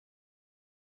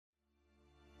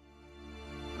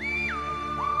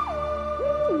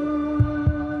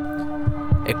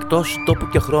Εκτός τόπου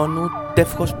και χρόνου,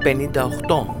 τεύχος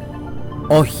 58.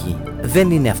 Όχι,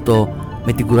 δεν είναι αυτό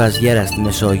με την κρουαζιέρα στη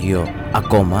Μεσόγειο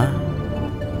ακόμα.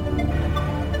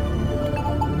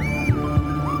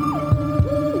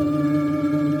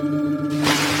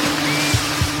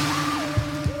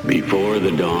 Before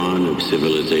the dawn of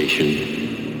civilization,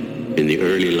 in the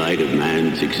early light of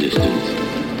man's existence,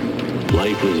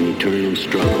 life was an eternal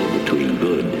struggle between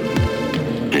good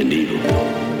and evil.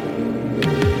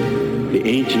 The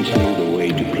ancients knew the way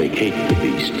to placate the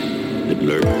beast that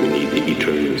lurked beneath the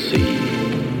eternal sea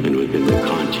and within the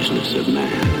consciousness of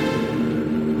man.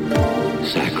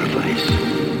 Sacrifice.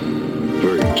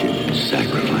 Virgin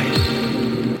sacrifice.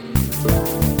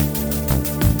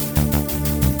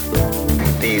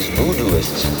 These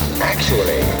voodooists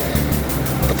actually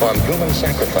perform human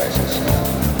sacrifices,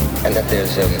 and that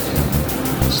there's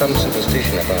some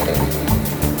superstition about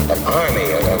an army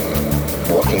of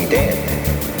walking dead.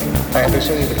 I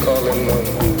presume you could call them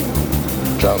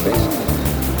zombies.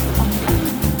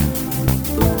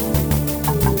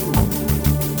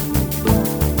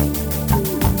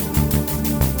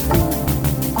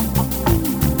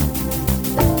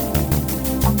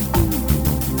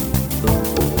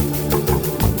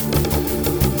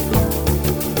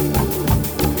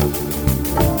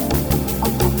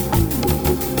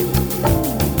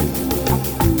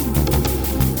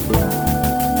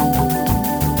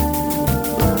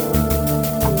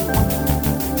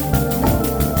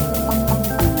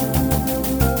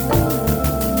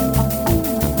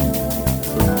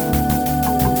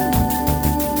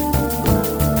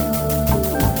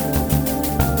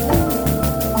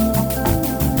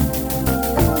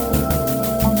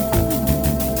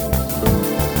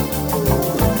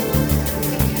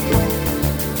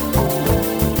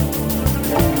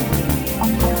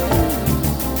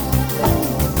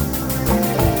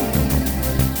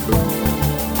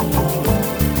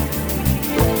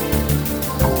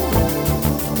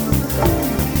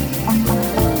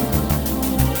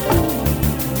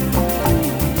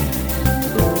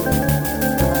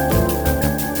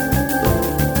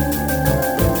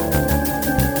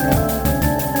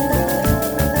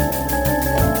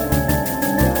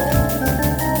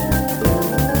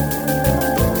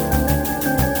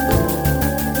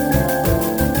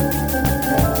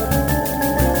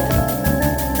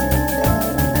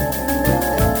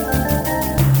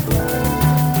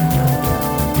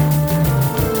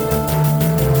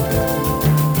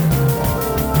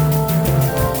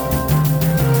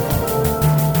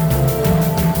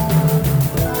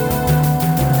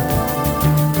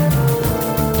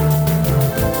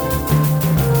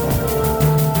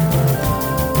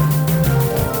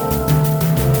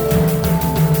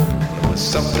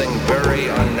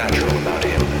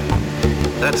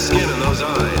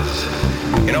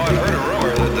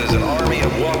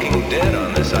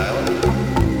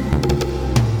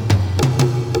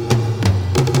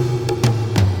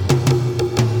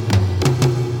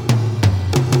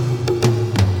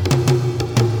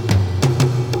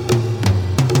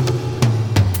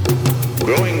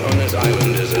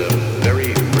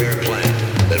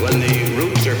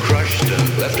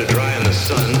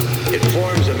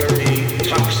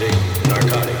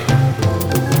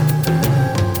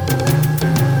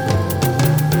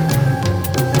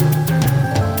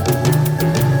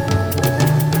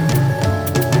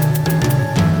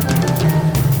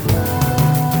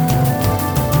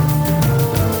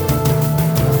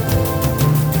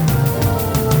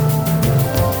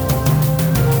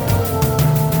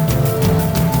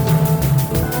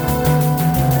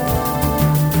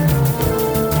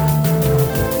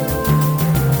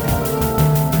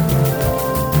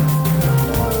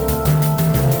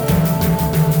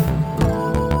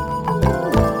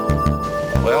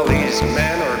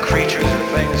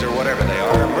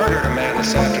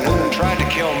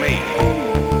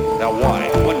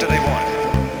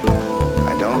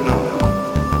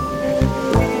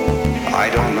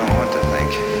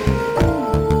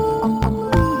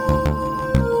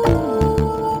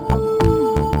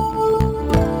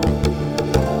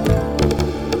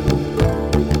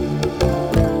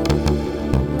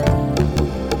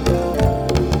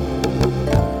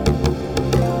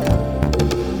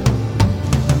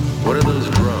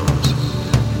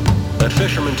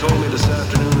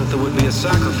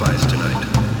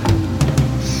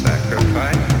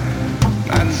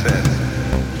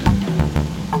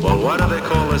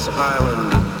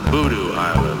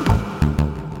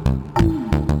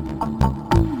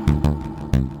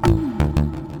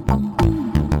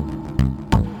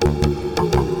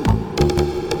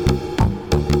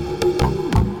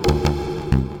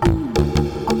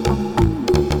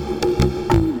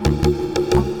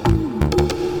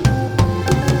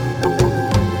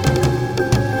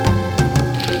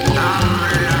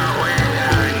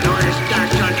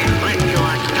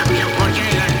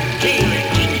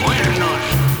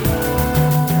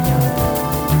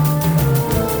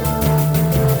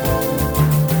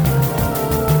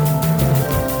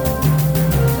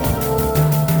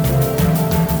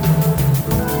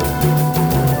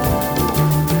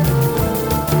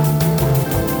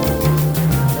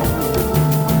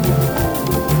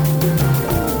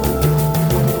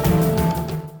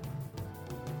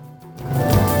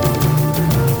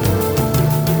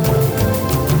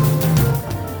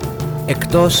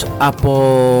 Εκτός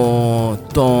από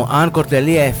το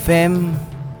anchor.fm,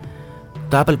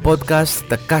 το Apple Podcast,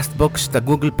 τα Castbox, τα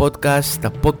Google Podcast,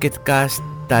 τα Pocket Cast,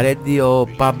 τα Radio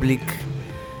Public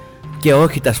και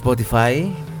όχι τα Spotify,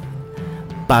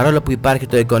 παρόλο που υπάρχει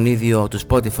το εικονίδιο του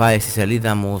Spotify στη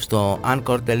σελίδα μου στο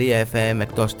anchor.fm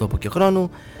εκτός τόπου και χρόνου,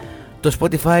 το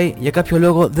Spotify για κάποιο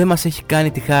λόγο δεν μας έχει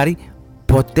κάνει τη χάρη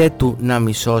ποτέ του να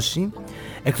μισώσει.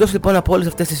 Εκτός λοιπόν από όλες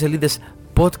αυτές τις σελίδες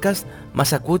podcast,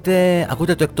 μας ακούτε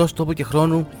το εκτός τόπου και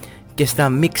χρόνου και στα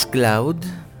Mixcloud.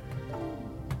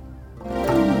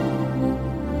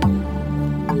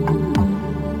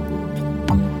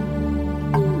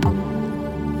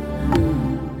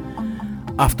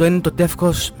 Αυτό είναι το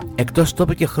τεύχος εκτός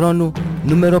τόπου και χρόνου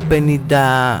νούμερο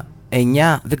 59,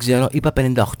 δεν ξέρω, είπα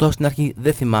 58 στην αρχή,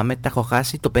 δεν θυμάμαι, τα έχω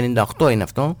χάσει. Το 58 είναι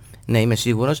αυτό, ναι, είμαι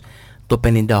σίγουρος, το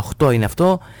 58 είναι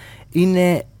αυτό.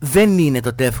 Δεν είναι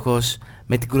το τεύχος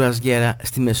με την κρουαζιέρα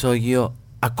στη Μεσόγειο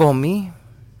ακόμη.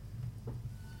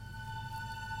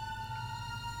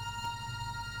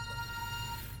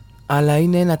 Αλλά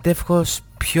είναι ένα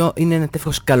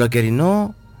τεύχος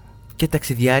καλοκαιρινό και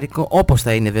ταξιδιάρικο, όπως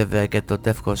θα είναι βέβαια και το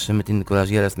τεύχος με την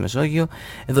κρουαζιέρα στη Μεσόγειο.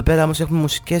 Εδώ πέρα όμως έχουμε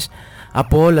μουσικές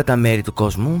από όλα τα μέρη του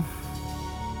κόσμου,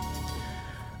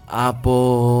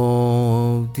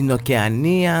 από την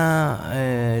Οκεανία,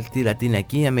 τη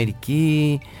Λατινική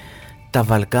Αμερική, τα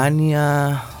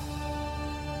Βαλκάνια,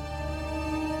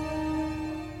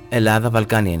 Ελλάδα,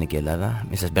 Βαλκάνια είναι και Ελλάδα,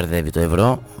 μη σας μπερδεύει το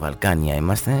ευρώ, Βαλκάνια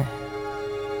είμαστε.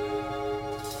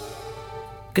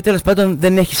 Και τέλος πάντων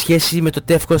δεν έχει σχέση με το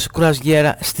τεύχος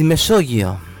κρουαζιέρα στη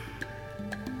Μεσόγειο.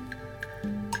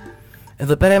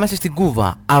 Εδώ πέρα είμαστε στην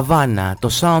Κόυβα, Αβάνα, το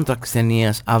soundtrack της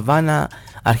ταινίας Αβάνα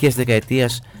αρχές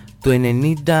δεκαετίας του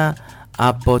 90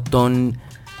 από τον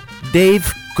Dave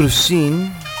Cruzin.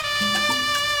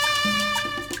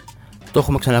 Το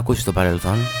έχουμε ξανακούσει στο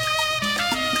παρελθόν.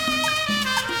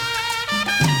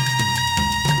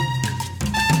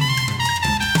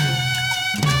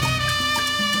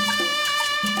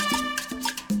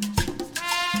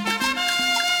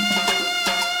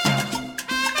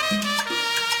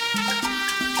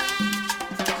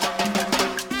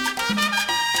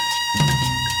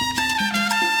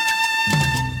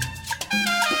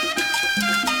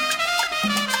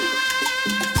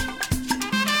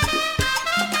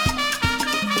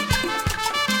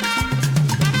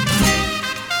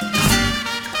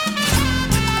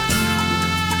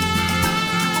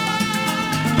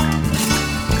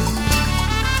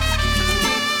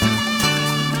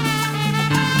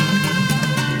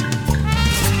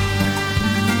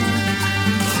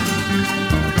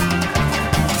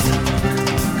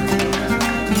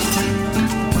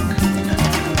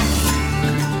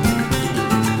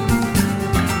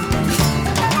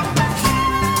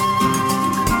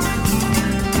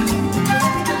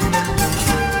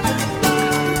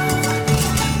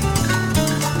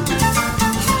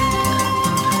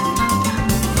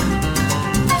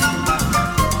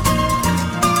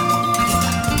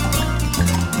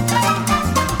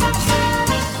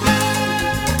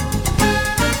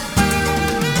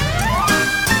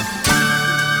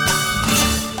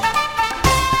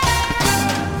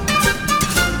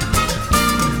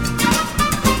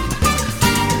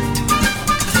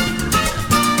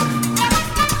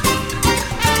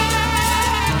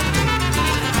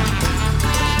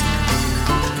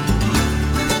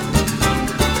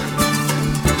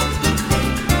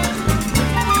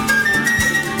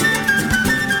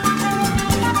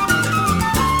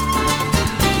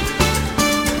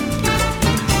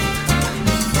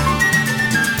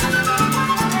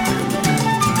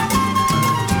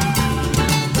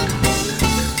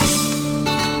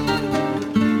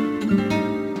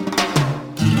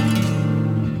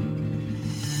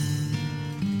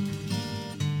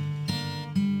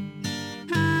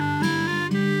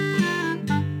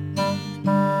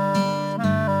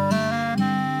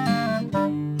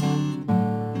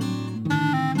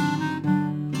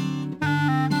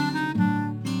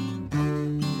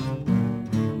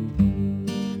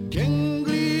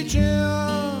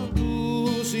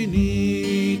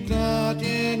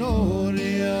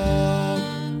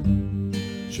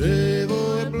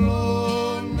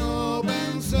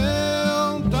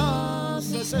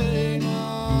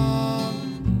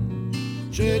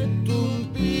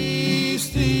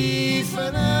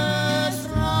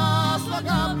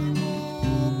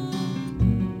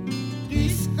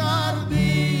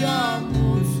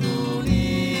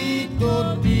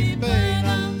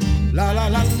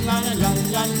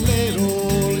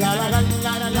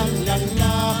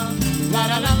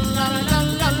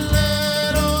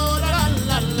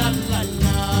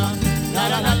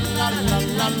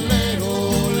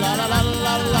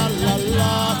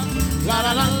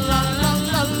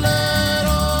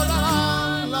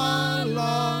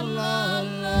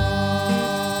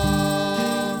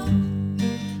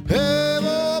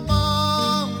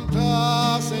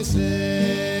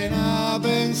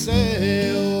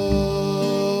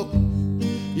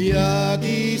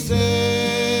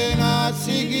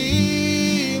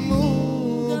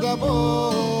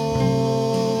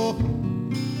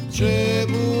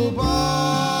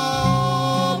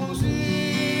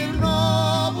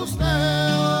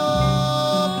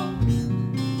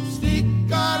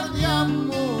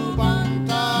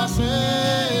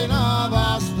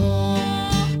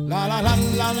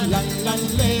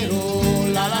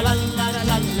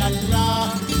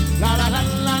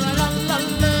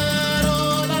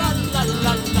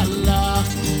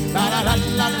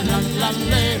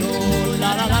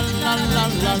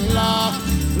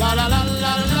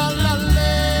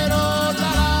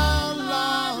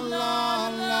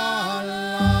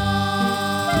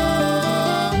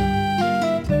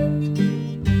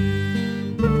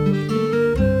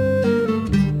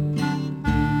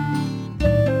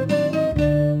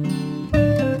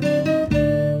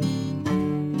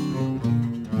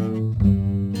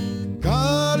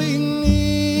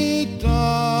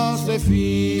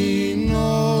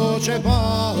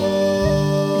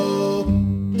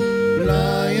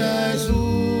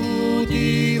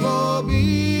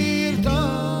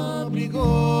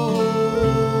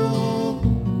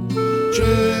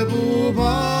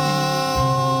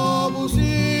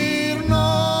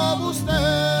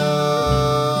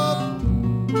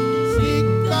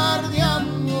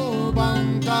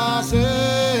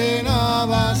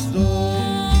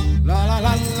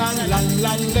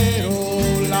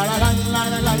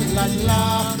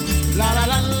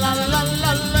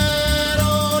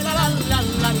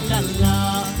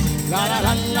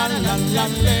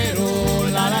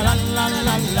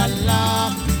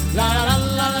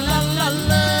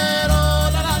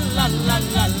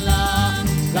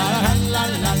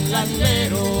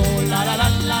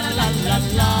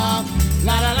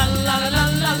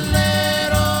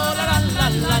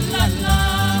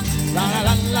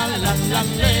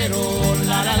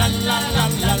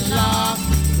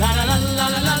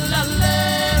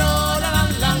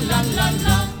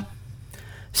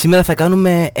 Σήμερα θα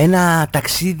κάνουμε ένα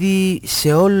ταξίδι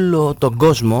σε όλο τον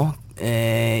κόσμο.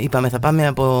 Είπαμε θα πάμε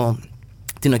από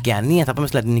την Οκεανία, θα πάμε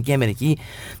στη Λατινική Αμερική,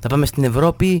 θα πάμε στην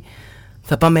Ευρώπη,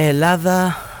 θα πάμε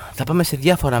Ελλάδα, θα πάμε σε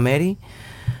διάφορα μέρη.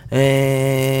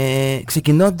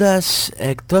 Ξεκινώντας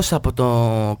εκτός από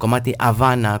το κομμάτι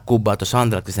Αβάνα Κούμπα, το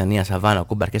soundtrack της ταινίας Αβάνα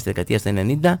Κούμπα αρχές της δεκαετίας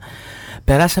του 90,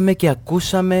 περάσαμε και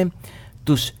ακούσαμε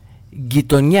τους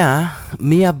Γειτονιά,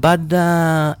 μία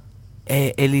μπάντα,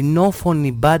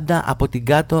 ελληνόφωνη μπάντα από την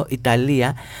κάτω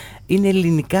Ιταλία. Είναι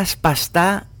ελληνικά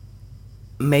σπαστά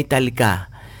με ιταλικά.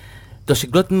 Το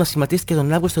συγκρότημα σχηματίστηκε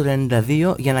τον Αύγουστο του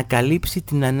 1992 για να καλύψει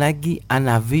την ανάγκη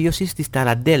αναβίωσης της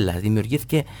ταραντέλας.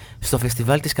 Δημιουργήθηκε στο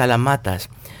φεστιβάλ της Καλαμάτας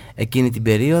εκείνη την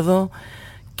περίοδο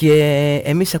και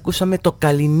εμείς ακούσαμε το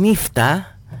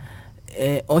Καληνύφτα,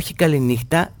 όχι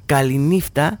καληνύχτα,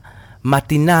 Καληνύφτα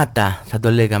Ματινάτα θα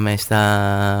το λέγαμε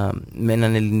με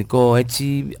έναν ελληνικό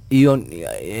έτσι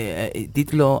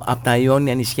τίτλο από τα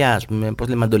Ιόνια νησιά, ας πούμε, πώς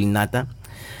λέμε, Μαντολινάτα,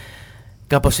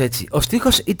 κάπως έτσι. Ο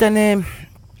στίχος ήταν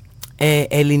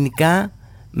ελληνικά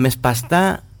με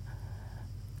σπαστά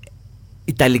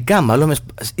ιταλικά, μάλλον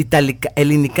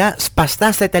ελληνικά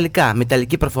σπαστά στα ιταλικά, με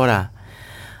ιταλική προφορά.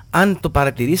 Αν το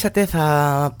παρατηρήσατε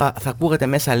θα ακούγατε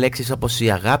μέσα λέξεις όπως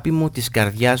η αγάπη μου, της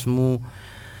καρδιάς μου,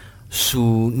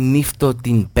 σου νύφτω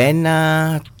την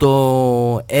πένα,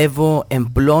 το εύω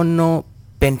εμπλώνω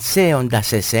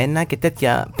πενσέοντας εσένα και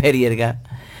τέτοια περίεργα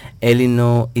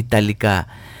ελληνο-ιταλικά.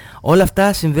 Όλα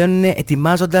αυτά συμβαίνουν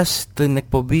ετοιμάζοντας την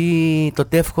εκπομπή το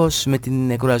τεύχος με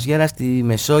την κρουαζιέρα στη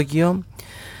Μεσόγειο.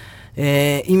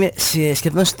 Είμαι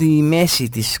σχεδόν στη μέση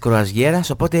της κρουαζιέρας,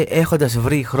 οπότε έχοντας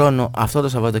βρει χρόνο αυτό το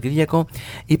Σαββατοκύριακο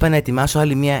είπα να ετοιμάσω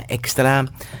άλλη μια εξτρά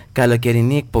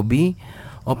καλοκαιρινή εκπομπή,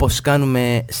 όπως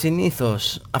κάνουμε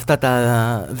συνήθως αυτά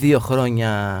τα 2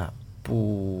 χρόνια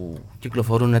που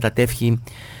κυκλοφορούν τα τεύχη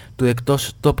του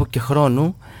Εκτός, τόπου και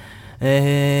χρόνου.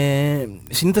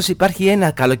 Συνήθως υπάρχει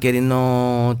ένα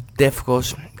καλοκαιρινό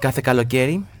τεύχος κάθε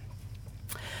καλοκαίρι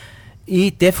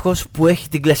ή τεύχος που έχει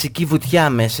την κλασική βουτιά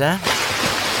μέσα.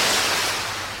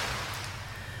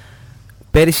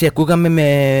 Πέρυσι ακούγαμε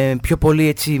με πιο πολύ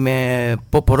έτσι με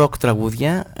pop rock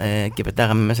τραγούδια και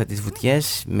πετάγαμε μέσα τις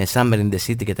βουτιές με Summer in the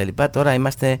City κτλ. Τώρα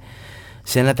είμαστε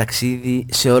σε ένα ταξίδι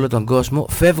σε όλο τον κόσμο.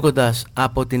 Φεύγοντας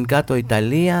από την κάτω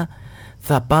Ιταλία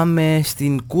θα πάμε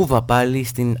στην Κόυβα πάλι,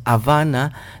 στην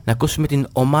Αβάνα, να ακούσουμε την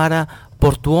Ομάρα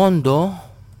Πορτουόντο.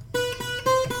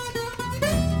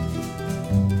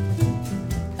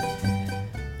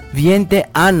 20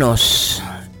 años,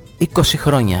 20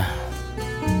 χρόνια.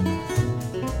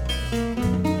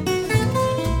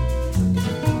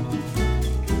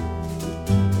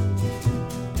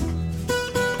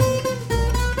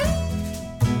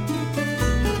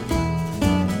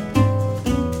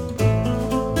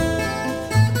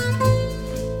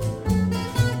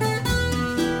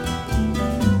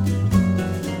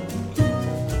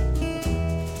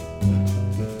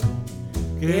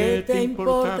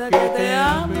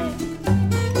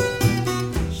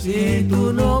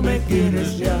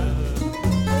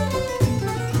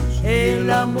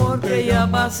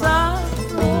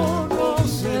 Pasado no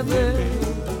se debe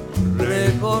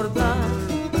recordar.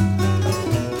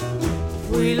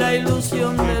 Fui la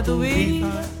ilusión de tu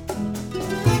vida,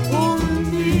 un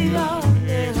día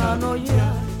lejano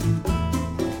ya.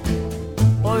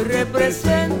 Hoy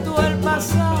represento el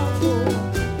pasado,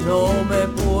 no me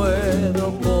puedo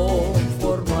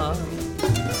conformar.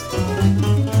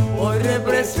 Hoy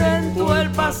represento el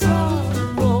pasado,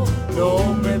 no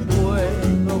me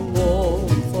puedo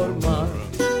conformar.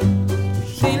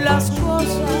 Si las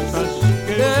cosas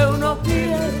que uno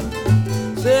quiere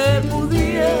se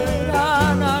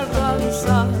pudieran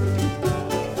alcanzar,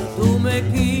 tú me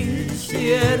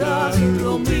quisieras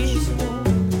lo mismo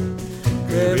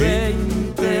que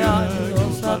 20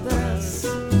 años atrás.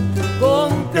 Con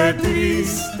qué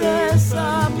tristeza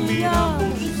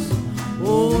miramos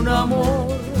un amor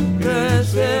que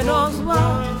se nos va.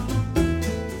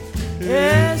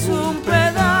 Es un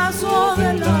pedazo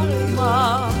del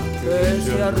alma que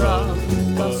se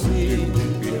arranca sin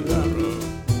piedad.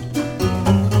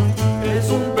 Es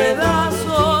un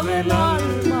pedazo del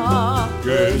alma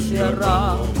que se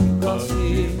arranca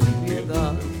sin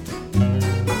piedad.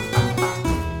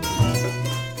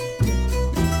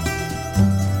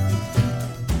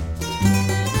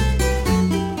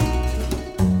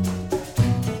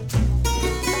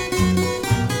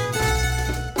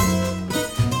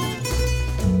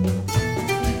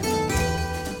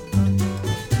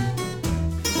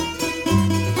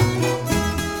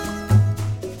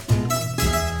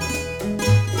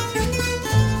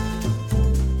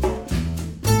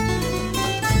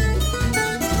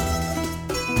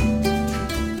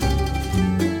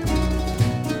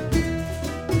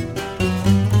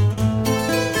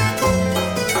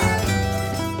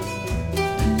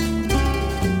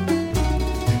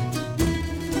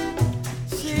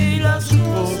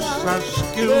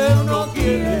 Que uno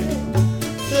quiere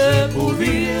se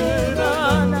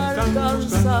pudieran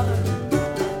alcanzar,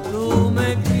 tú me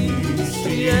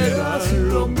quisieras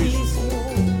lo mismo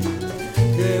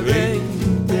que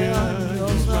 20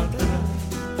 años atrás.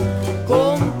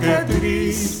 Con qué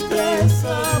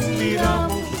tristeza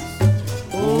miramos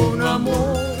un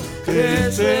amor que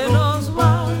se nos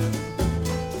va.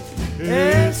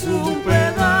 Es un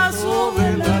pedazo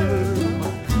del alma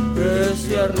que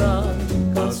se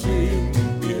arranca sin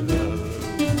piedad.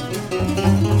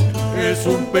 Es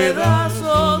un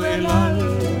pedazo del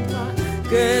alma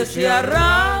que se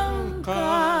arranca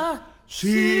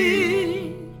sin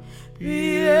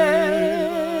piedad.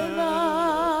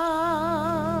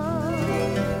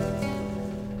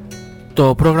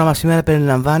 Το πρόγραμμα σήμερα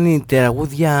περιλαμβάνει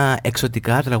τραγούδια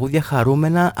εξωτικά, τραγούδια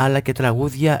χαρούμενα, αλλά και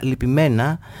τραγούδια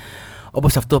λυπημένα,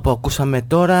 όπως αυτό που ακούσαμε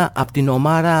τώρα από την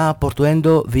ομάδα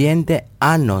Portuendo Viente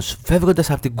Anos.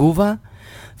 Φεύγοντας από την Κούβα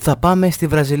θα πάμε στη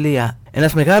Βραζιλία.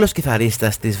 Ένας μεγάλος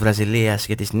κιθαρίστας της Βραζιλίας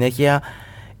για τη συνέχεια,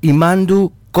 η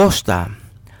Μάντου Κώστα,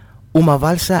 Uma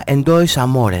Valsa en Dois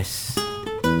Amores.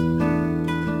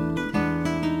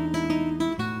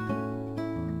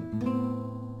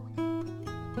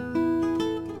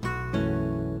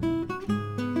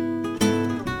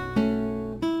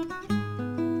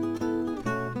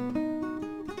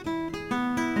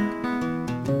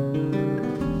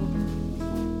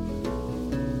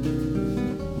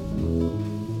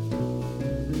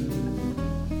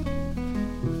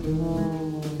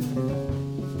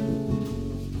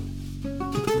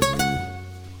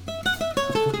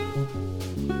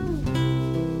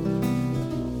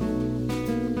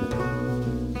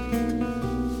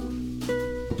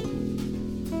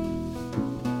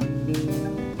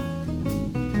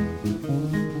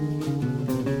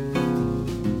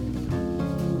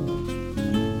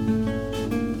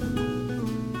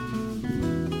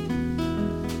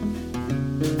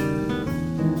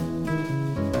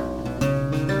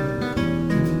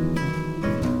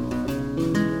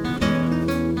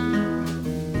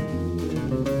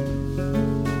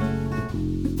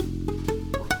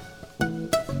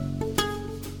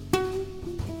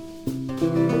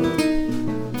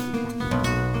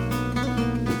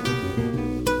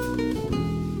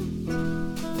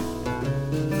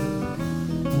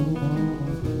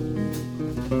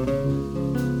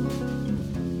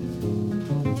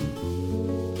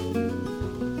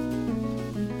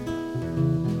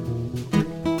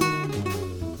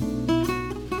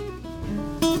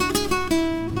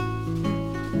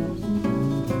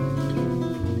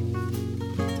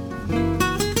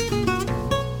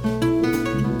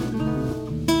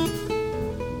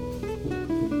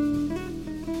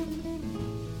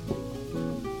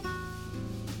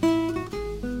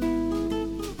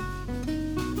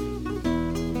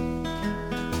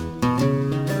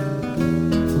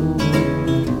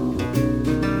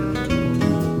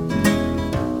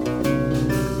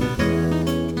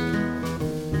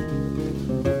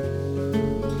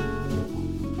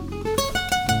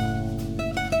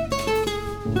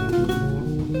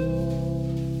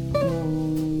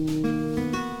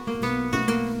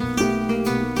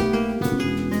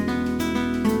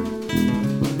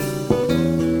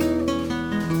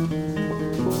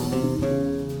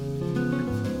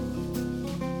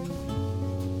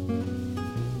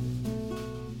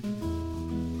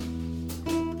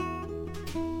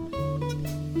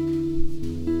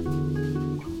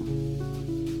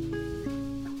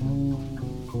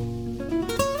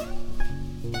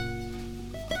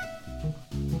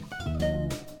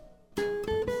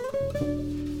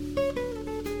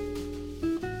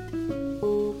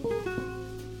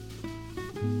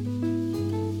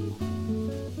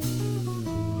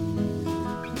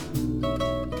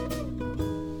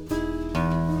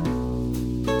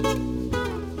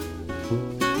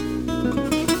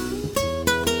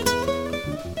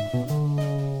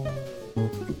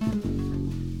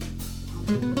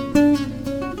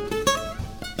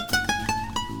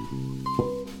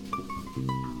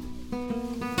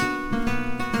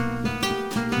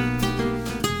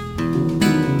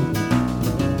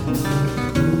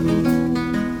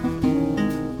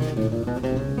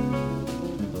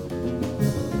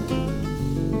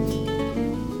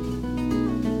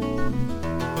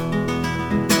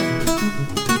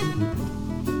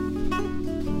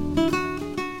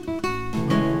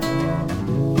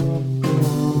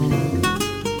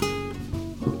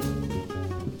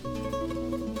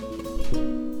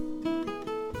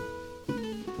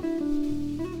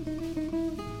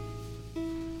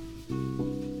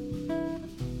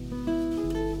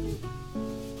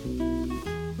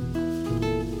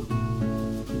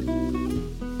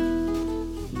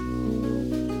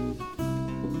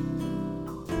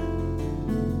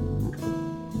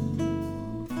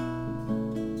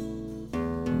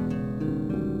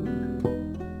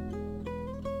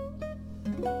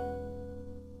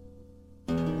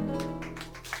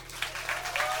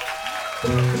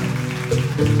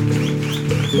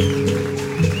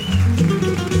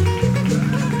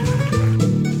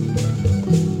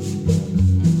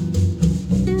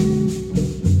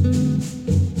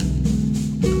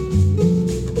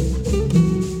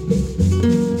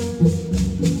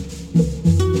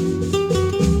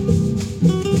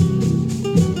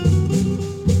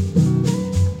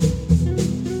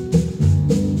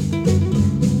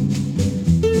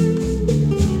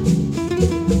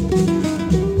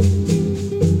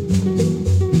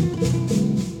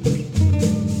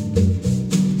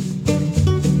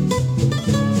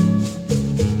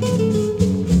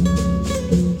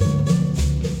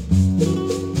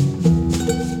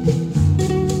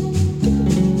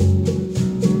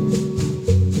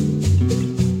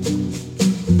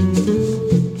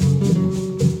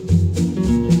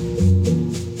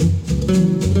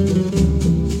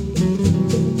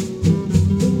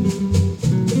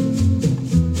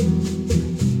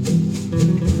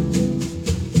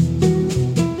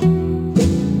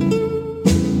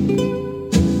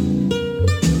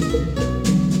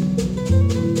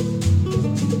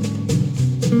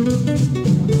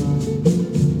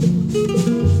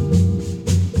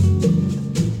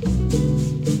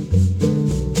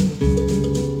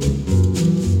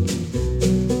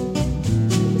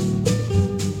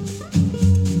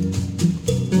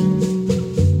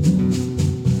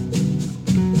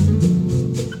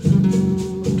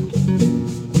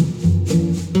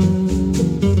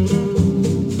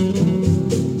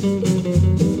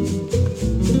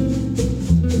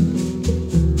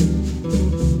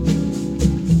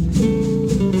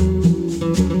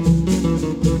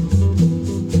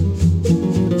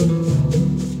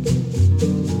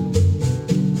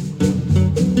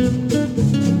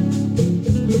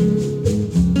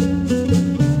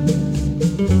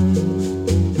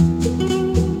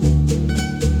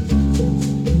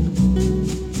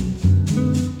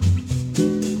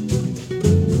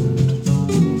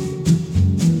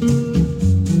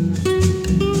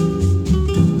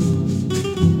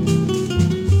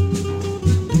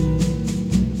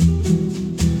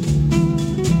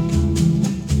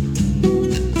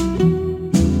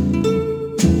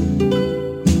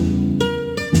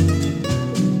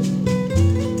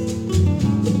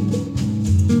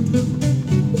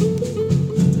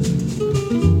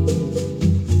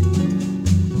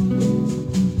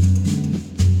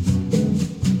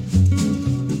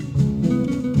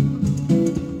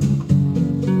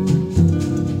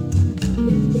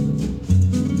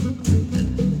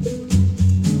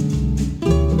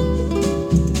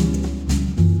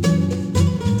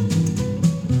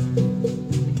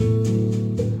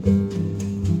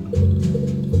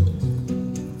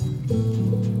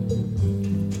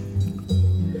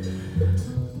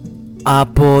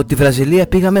 Από τη Βραζιλία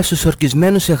πήγαμε στους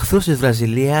ορκισμένους εχθρούς της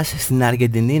Βραζιλίας στην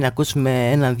Αργεντινή να ακούσουμε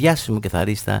έναν διάσημο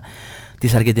κιθαρίστα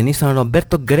της Αργεντινής, τον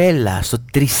Ρομπέρτο Γκρέλα. Στο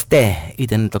Τριστέ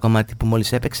ήταν το κομμάτι που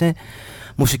μόλις έπαιξε.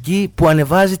 Μουσική που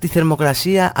ανεβάζει τη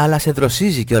θερμοκρασία αλλά σε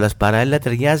δροσίζει κιόλας παράλληλα,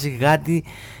 ταιριάζει γάντι.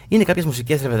 Είναι κάποιες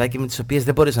μουσικές, ρε παιδάκι, με τις οποίες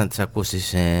δεν μπορείς να τις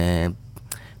ακούσεις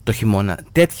το χειμώνα.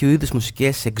 Τέτοιου είδους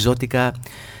μουσικές, εξώτικα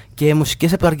και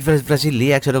μουσικές από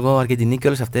Βραζιλία, ξέρω εγώ, Αργεντινή και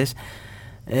όλες αυτές,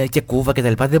 και Κόυβα και τα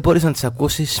λοιπά, δεν μπορείς να τις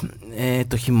ακούσεις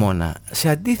το χειμώνα. Σε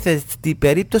αντίθετη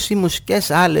περίπτωση,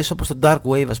 μουσικές άλλες όπως το Dark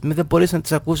Wave, ας πούμε, δεν μπορείς να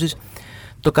τις ακούσεις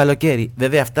το καλοκαίρι.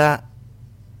 Βέβαια αυτά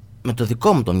με το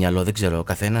δικό μου το μυαλό, δεν ξέρω ο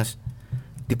καθένας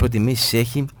τι προτιμήσεις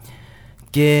έχει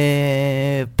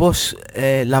και πώς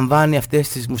λαμβάνει αυτές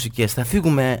τις μουσικές. Θα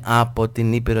φύγουμε από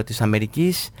την Ήπειρο της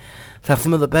Αμερικής, θα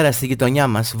έρθουμε εδώ πέρα στη γειτονιά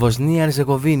μας, Βοσνία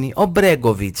Ερζεγοβίνη, ο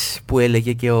Μπρέγκοβιτς, που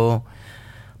έλεγε και ο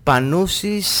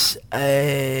Πανούσης,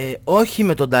 όχι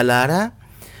με τον Ταλάρα,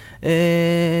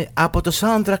 από το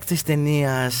soundtrack της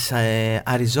ταινίας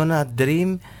Arizona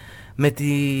Dream, με τη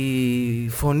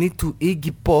φωνή του Iggy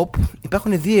Pop.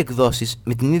 Υπάρχουν δύο εκδόσεις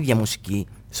με την ίδια μουσική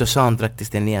στο soundtrack της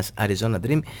ταινίας Arizona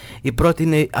Dream. Η πρώτη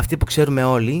είναι αυτή που ξέρουμε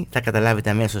όλοι, θα καταλάβετε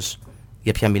αμέσως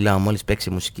για ποια μιλάω μόλις παίξει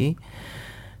μουσική,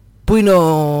 που είναι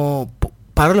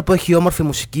παρόλο που έχει όμορφη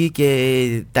μουσική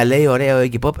και τα λέει ωραία ο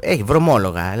Iggy Pop, έχει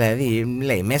βρωμόλογα, δηλαδή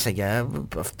λέει μέσα για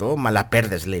αυτό,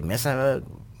 μαλαπέρδες λέει μέσα,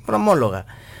 βρωμόλογα.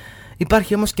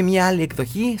 Υπάρχει όμως και μια άλλη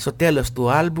εκδοχή στο τέλος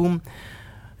του άλμπουμ,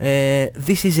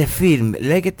 This is a film,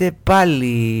 λέγεται,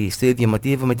 πάλι στο ίδιο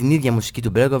μοτίβο, με την ίδια μουσική του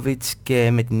Μπρέγκοβιτς και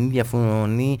με την ίδια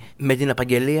φωνή, με την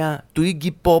απαγγελία του Iggy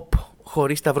Pop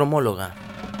χωρίς τα βρωμόλογα.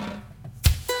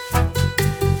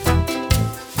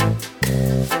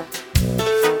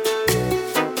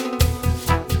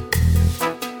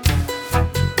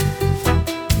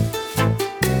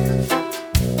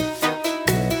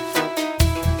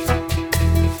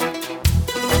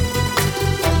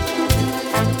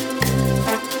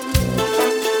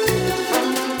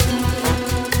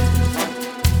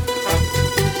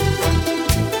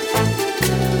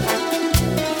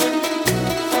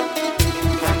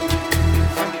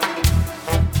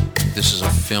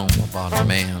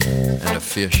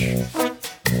 Fish.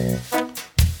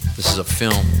 This is a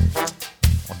film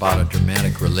about a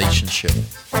dramatic relationship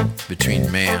between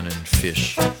man and fish.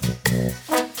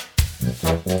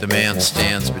 The man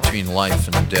stands between life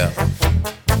and death.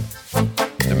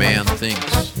 The man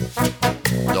thinks,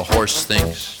 the horse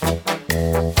thinks,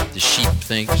 the sheep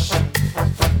thinks,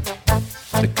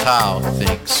 the cow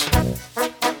thinks,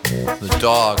 the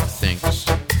dog thinks.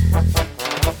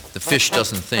 The fish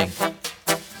doesn't think.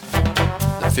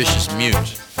 The fish is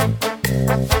mute,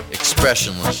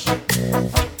 expressionless.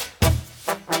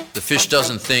 The fish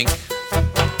doesn't think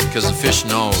because the fish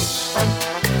knows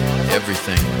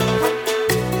everything.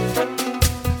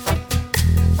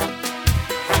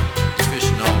 The fish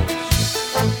knows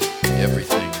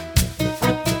everything.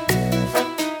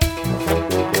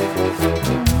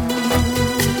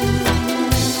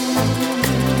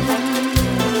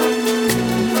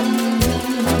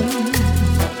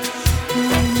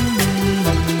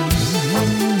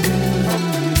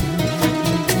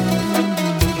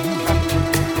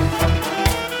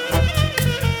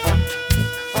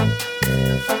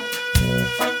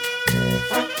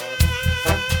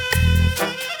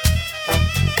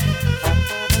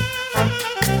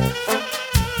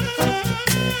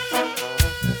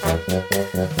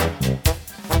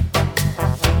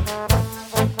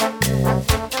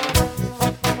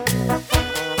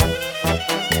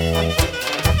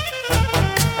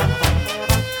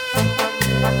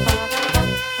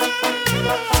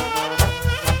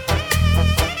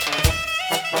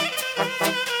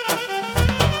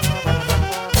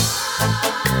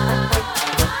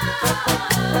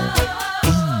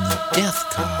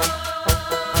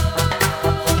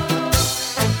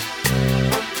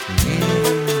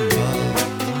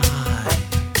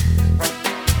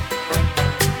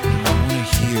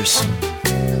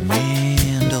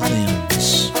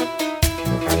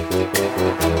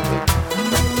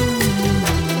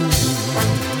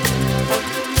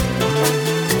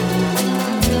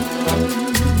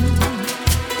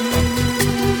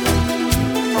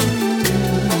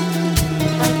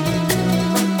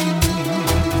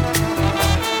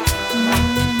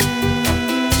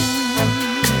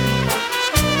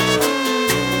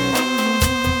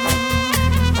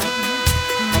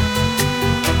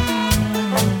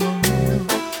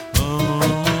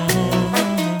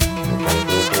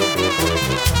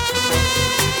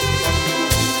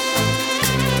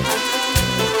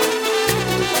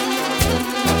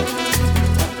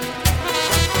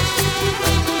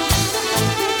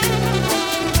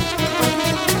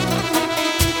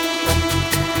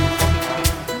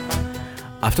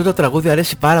 Αυτό το τραγούδι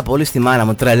αρέσει πάρα πολύ στη μάνα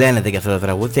μου, τρελαίνεται για αυτό το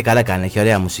τραγούδι και καλά κάνει, έχει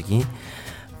ωραία μουσική.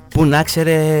 Που να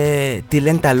ξέρε τι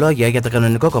λένε τα λόγια για το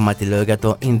κανονικό κομμάτι, λέω, για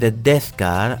το In the Death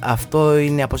Car. Αυτό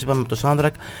είναι, όπως είπαμε, το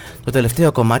soundtrack, το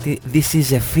τελευταίο κομμάτι, This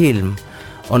is a Film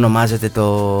ονομάζεται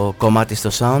το κομμάτι στο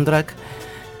soundtrack,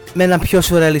 με ένα πιο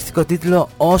σουρεαλιστικό τίτλο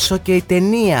όσο και η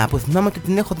ταινία, που θυμάμαι ότι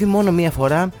την έχω δει μόνο μία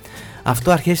φορά.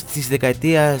 Αυτό αρχές της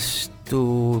δεκαετίας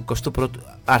του 21ου,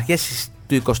 αρχές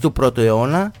του 21ου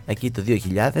αιώνα, εκεί το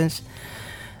 2000.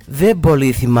 Δεν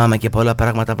πολύ θυμάμαι και πολλά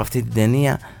πράγματα από αυτή την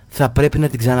ταινία, θα πρέπει να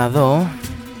την ξαναδώ.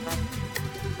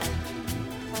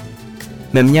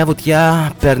 Με μια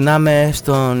βουτιά περνάμε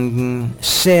στον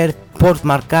Sir Paul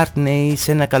McCartney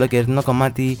σε ένα καλοκαιρινό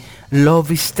κομμάτι, Love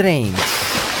is Strange.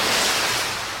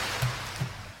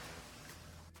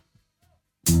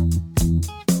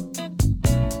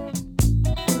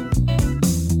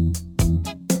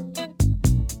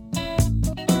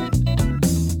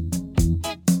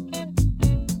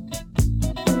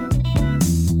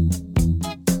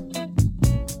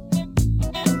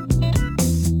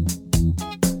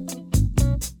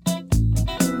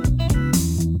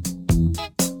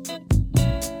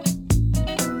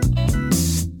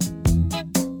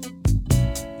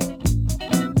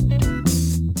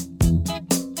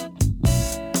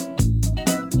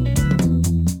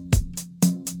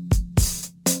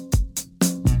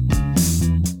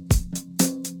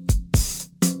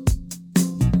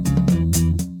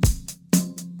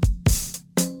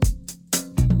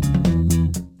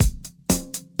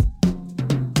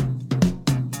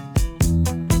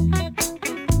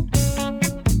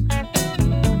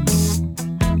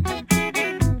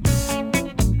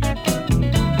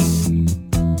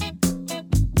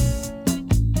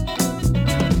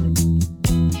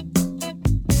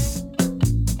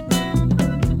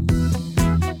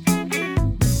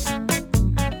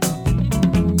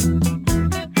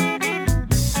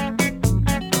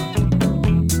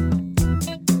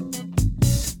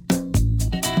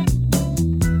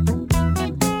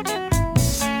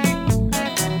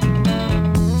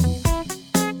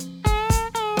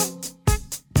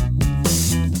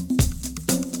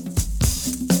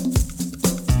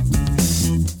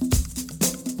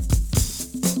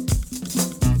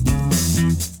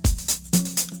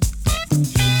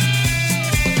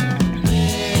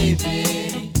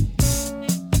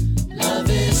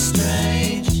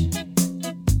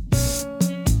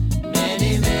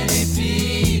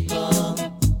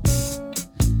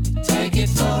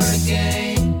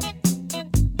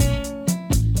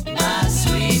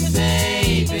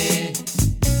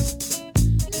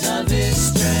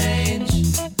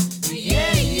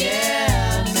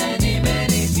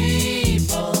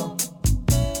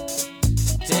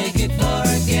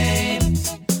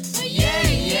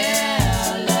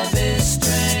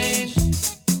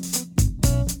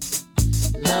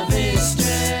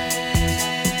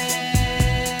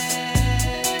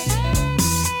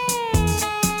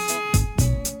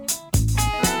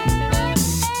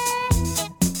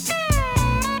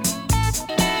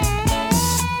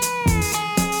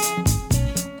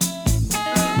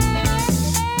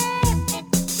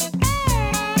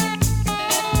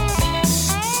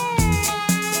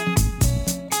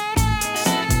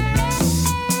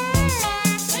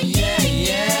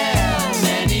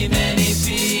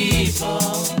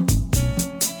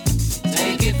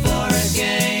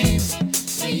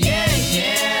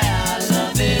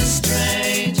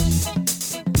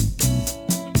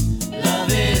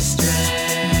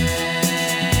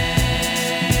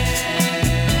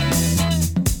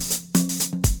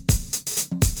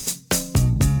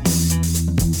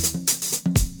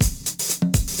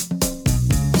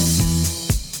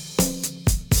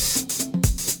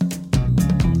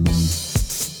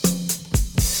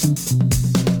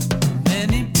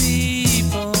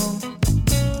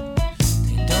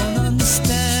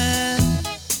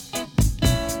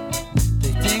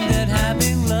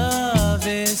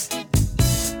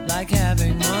 like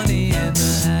having money in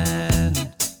the hand.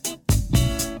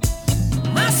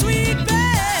 My sweet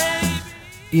babe.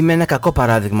 Είμαι ένα κακό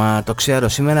παράδειγμα, το ξέρω.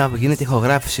 Σήμερα γίνεται η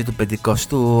ηχογράφηση του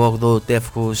 58ου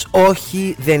τεύχους.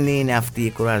 Όχι, δεν είναι αυτή η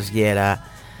κρουαζιέρα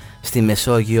στη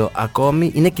Μεσόγειο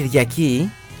ακόμη. Είναι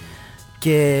Κυριακή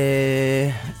και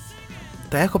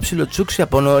τα έχω ψιλοτσούξει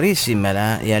από νωρίς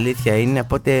σήμερα, η αλήθεια είναι.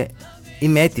 Οπότε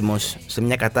είμαι έτοιμος σε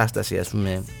μια κατάσταση, ας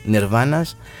πούμε,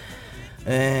 νιρβάνας.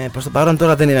 Προς το παρόν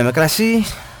τώρα δεν είμαι με κρασί.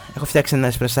 Έχω φτιάξει ένα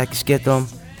εσπρεσάκι σκέτο.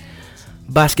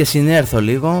 Μπας και συνέρθω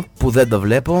λίγο, που δεν το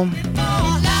βλέπω.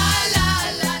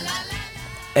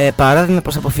 Παράδειγμα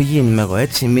προς αποφυγή είμαι εγώ,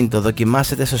 έτσι. Μην το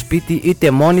δοκιμάσετε στο σπίτι,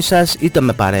 είτε μόνοι σας είτε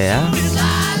με παρέα.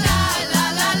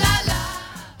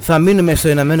 Θα μείνουμε στο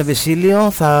Ηνωμένο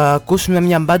Βασίλειο. Θα ακούσουμε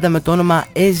μια μπάντα με το όνομα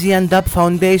Asian Dub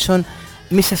Foundation.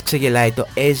 Μη σας ξεγελάει το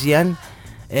Asian.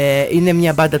 Είναι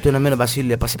μια μπάντα του Ηνωμένου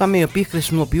Βασίλειου, όπως είπαμε, οι οποίοι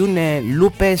χρησιμοποιούν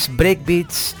λούπες,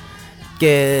 breakbeats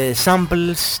και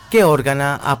samples και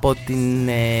όργανα από την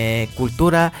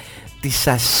κουλτούρα της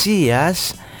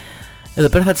Ασίας. Εδώ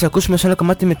πέρα θα τις ακούσουμε σε ένα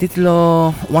κομμάτι με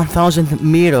τίτλο 1000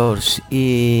 Mirrors.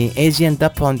 Η Asian Dub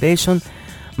Foundation,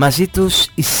 μαζί τους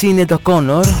η Sinead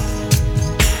O'Connor.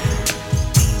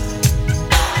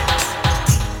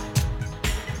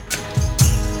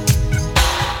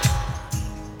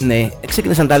 Ναι,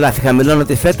 ξεκίνησαν τα λάθη. Χαμηλώνω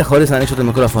τη φέτα χωρίς να ανοίξω το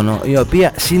μικρόφωνο. Η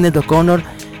οποία Sinead O'Connor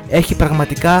έχει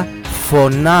πραγματικά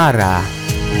φωνάρα.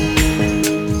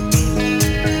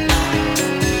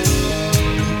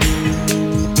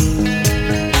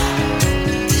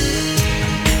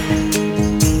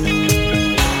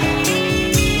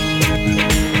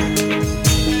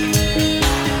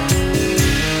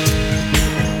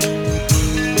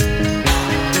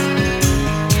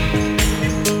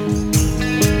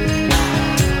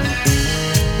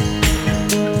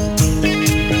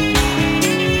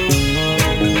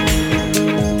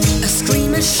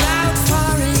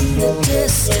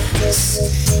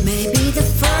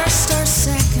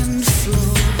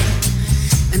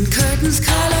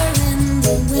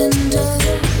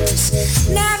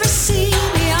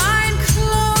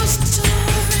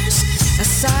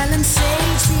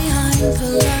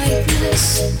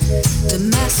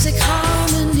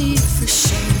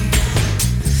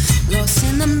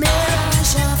 Mirrors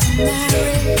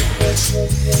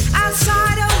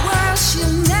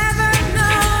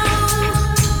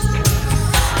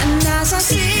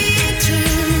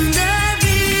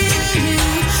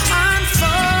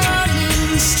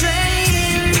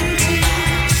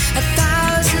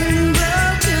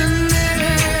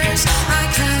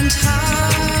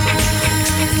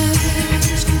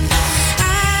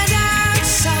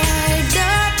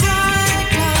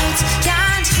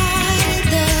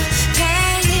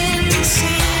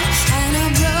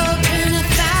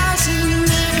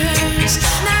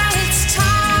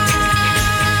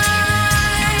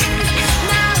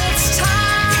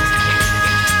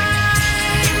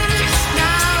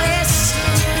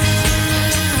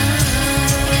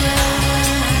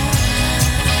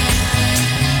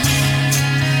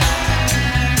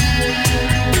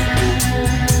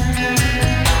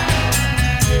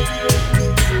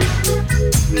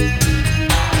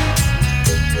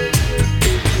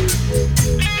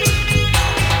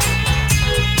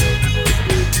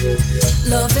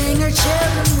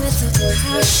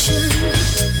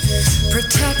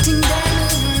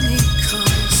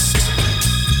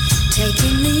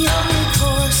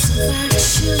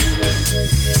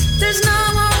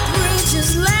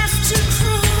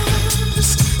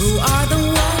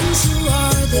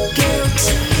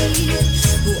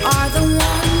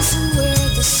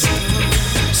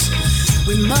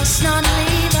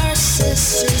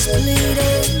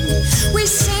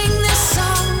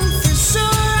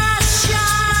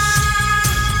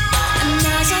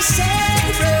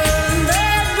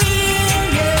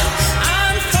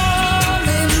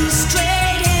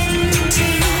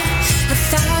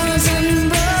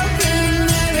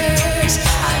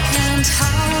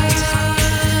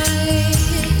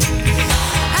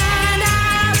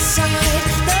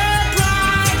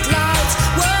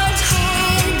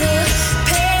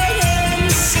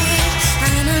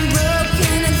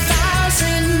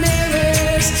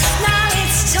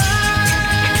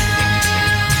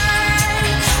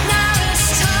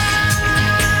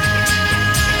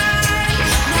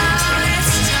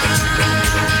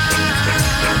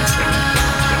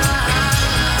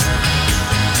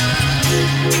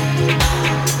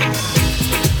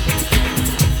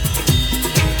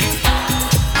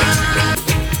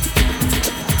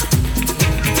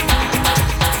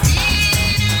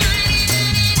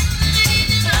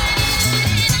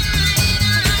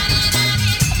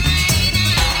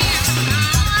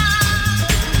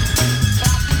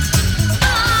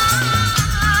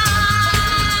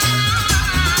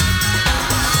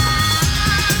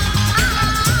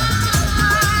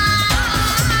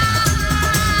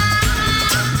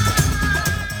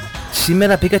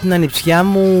Σήμερα πήγα την ανιψιά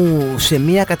μου σε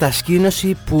μια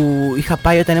κατασκήνωση που είχα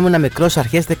πάει όταν ήμουν μικρός,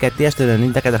 αρχές δεκαετίας του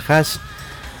 90. Καταρχάς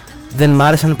δεν μ'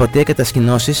 άρεσαν ποτέ οι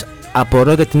κατασκηνώσεις.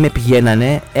 Απορώ γιατί με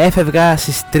πηγαίνανε. Έφευγα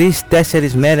στις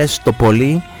 3-4 μέρες το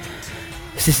πολύ.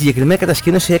 Στη συγκεκριμένη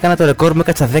κατασκήνωση έκανα το ρεκόρ μου,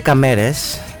 έκατσα 10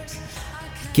 μέρες.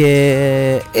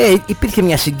 Και υπήρχε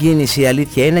μια συγκίνηση, η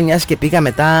αλήθεια είναι, μιας και πήγα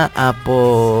μετά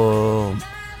από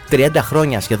 30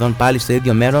 χρόνια σχεδόν πάλι στο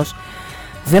ίδιο μέρος.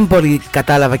 Δεν πολύ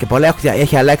κατάλαβα και πολλά,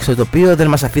 έχει αλλάξει το τοπίο, δεν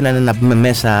μας αφήνανε να μπούμε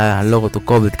μέσα λόγω του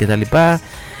COVID κτλ.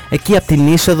 Εκεί από την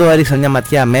είσοδο έριξα μια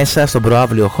ματιά μέσα στον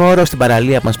προαύλιο χώρο, στην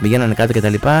παραλία που μας πηγαίνανε κάτω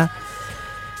κτλ.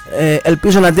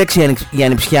 Ελπίζω να αντέξει η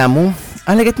ανιψιά μου,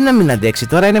 αλλά γιατί να μην αντέξει,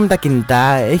 τώρα είναι με τα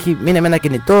κινητά, είναι με ένα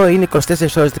κινητό, είναι 24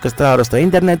 ώρες 24 ώρες στο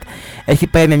ίντερνετ, έχει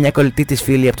πάει με μια κολλητή της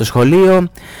φίλη από το σχολείο,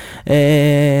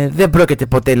 δεν πρόκειται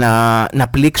ποτέ να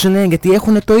πλήξουν γιατί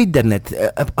έχουν το ίντερνετ,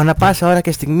 ανά πάσα ώρα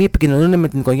και στιγμή επικοινωνούν με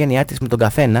την οικογένειά της, με τον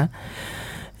καθένα.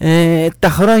 Τα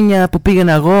χρόνια που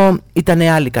πήγαινα εγώ ήταν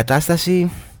άλλη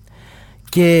κατάσταση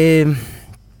και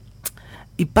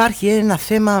υπάρχει ένα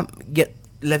θέμα,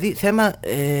 δηλαδή θέμα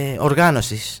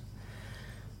οργάνωσης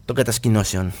των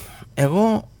κατασκηνώσεων.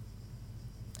 Εγώ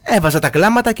έβαζα τα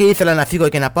κλάματα και ήθελα να φύγω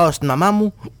και να πάω στην μαμά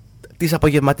μου τις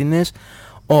απογευματινές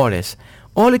ώρες.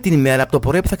 Όλη την ημέρα από το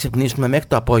πρωί που θα ξυπνήσουμε μέχρι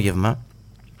το απόγευμα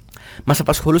μας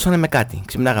απασχολούσαν με κάτι.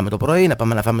 Ξυπνάγαμε το πρωί, να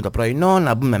πάμε να φάμε το πρωινό,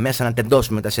 να μπούμε μέσα να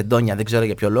τεντώσουμε τα σεντόνια, δεν ξέρω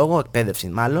για ποιο λόγο, εκπαίδευση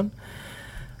μάλλον.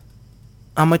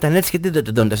 Άμα ήταν έτσι, γιατί δεν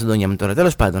τεντώνουν τα σεντόνια μου τώρα,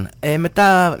 τέλος πάντων.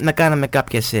 Μετά να κάναμε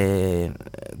κάποιες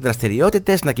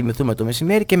δραστηριότητες, να κοιμηθούμε το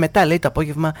μεσημέρι και μετά λέει το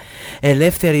απόγευμα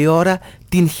ελεύθερη ώρα,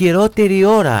 την χειρότερη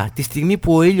ώρα, τη στιγμή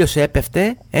που ο ήλιος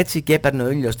έπεφτε, έτσι, και έπαιρνε ο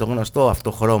ήλιος το γνωστό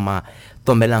αυτό χρώμα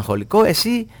το μελαγχολικό,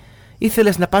 εσύ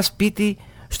ήθελες να πας σπίτι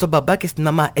στον μπαμπά και στην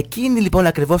μαμά. Εκείνη λοιπόν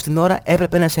ακριβώς την ώρα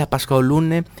έπρεπε να σε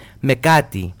απασχολούν με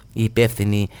κάτι οι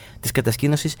υπεύθυνοι της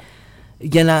κατασκήνωσης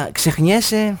για να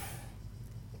ξεχνιέσαι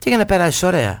και για να περάσεις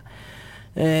ωραία.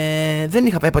 Δεν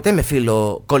είχα πάει ποτέ με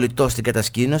φίλο κολλητό στην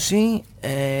κατασκήνωση,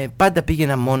 πάντα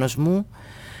πήγαινα μόνος μου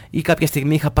ή κάποια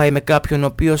στιγμή είχα πάει με κάποιον ο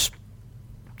οποίος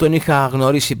τον είχα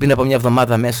γνωρίσει πριν από μια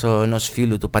εβδομάδα μέσω ενός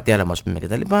φίλου του πατέρα μου, ας πούμε,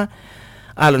 κτλ.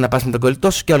 Άλλο να πας με τον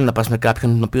κολλητό σου και άλλο να πας με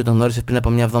κάποιον τον οποίο τον γνώρισες πριν από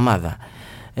μια εβδομάδα.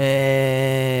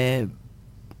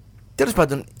 Τέλος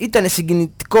πάντων, ήταν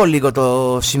συγκινητικό λίγο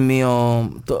το σημείο,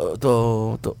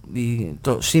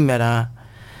 το σήμερα,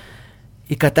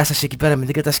 η κατάσταση εκεί πέρα με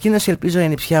την κατασκήνωση. Ελπίζω η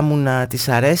ανιψιά μου να της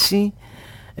αρέσει,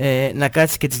 να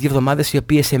κάτσει και τις 2 εβδομάδες οι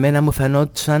οποίες εμένα μου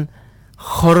φαινόντουσαν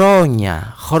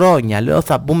χρόνια. Λέω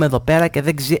θα μπούμε εδώ πέρα και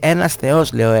δεν ξέρει,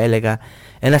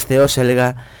 ένας θεός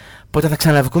έλεγα πότε θα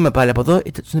ξαναβγούμε πάλι από εδώ,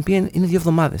 στην οποία είναι 2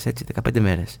 εβδομάδες, έτσι, 15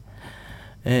 μέρες.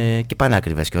 Και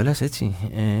πανάκριβες κιόλας, έτσι.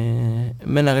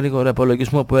 Με ένα γρήγορο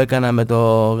απολογισμό που έκανα με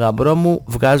το γαμπρό μου,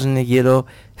 βγάζουν γύρω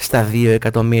στα 2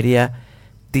 εκατομμύρια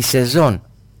τη σεζόν.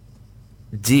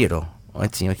 Τζίρο,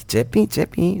 έτσι, όχι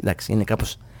τσέπη, εντάξει, είναι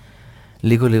κάπως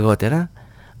λίγο λιγότερα,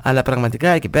 αλλά πραγματικά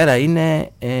εκεί πέρα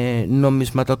είναι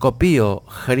νομισματοκοπείο,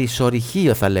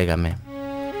 χρυσορυχείο θα λέγαμε.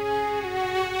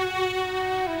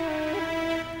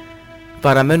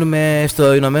 Παραμένουμε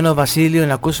στο Ηνωμένο Βασίλειο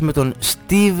να ακούσουμε τον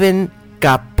Στίβεν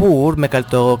Καπούρ με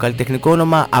το καλλιτεχνικό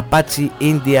όνομα Apache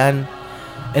Indian,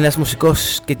 ένας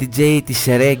μουσικός και DJ της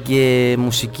reggae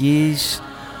μουσικής,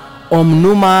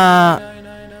 ομνούμα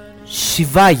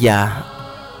Σιβάγια,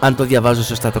 αν το διαβάζω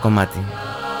σωστά το κομμάτι.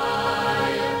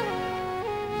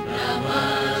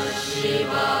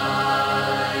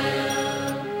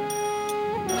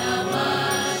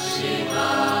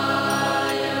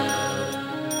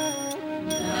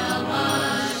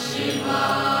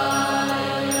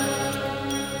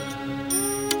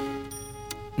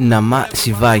 Ναμά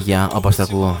Σιβάγια, όπως τα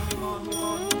ακούω.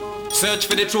 Search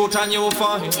for the truth and you will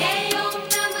find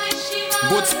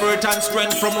good spirit and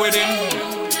strength from within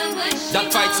that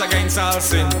fights against all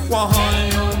sin.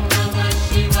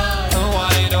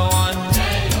 Why don't want?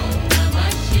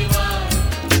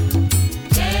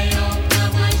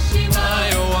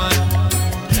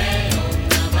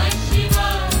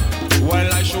 Well,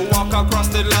 I should walk across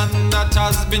the land that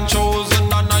has been chosen,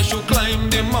 and I should climb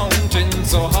the mountain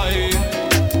so high.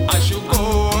 I should go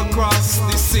across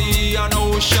the sea and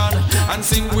ocean and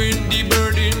sing with the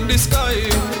bird in the sky.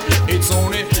 It's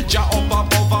only Jah up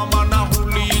above a man who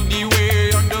lead the way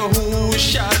under whose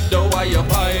shadow I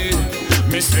abide.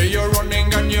 Me say you're running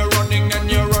and you're running and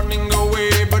you're running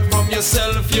away, but from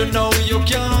yourself you know you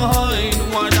can't hide.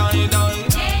 Why die?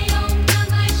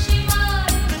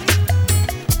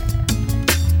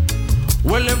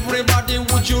 Well, everybody,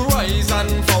 would you rise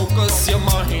and focus your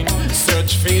mind?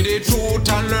 Search for the truth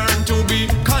and learn to be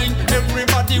kind.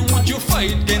 Everybody, would you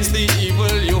fight against the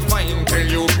evil you find? Tell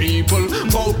you people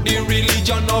about the real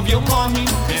of your mind.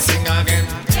 Me sing again.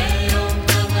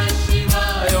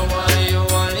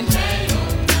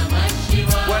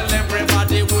 Well,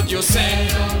 everybody, would you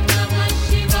sing?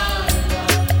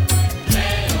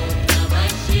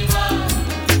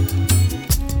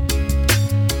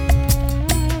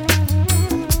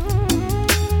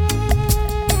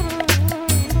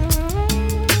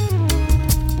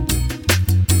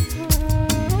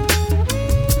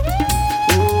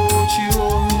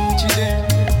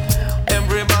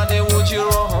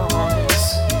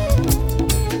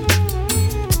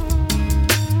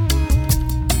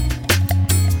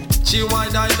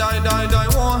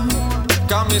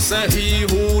 Me say he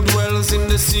who dwells in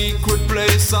the secret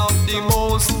place of the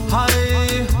Most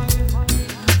High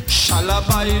shall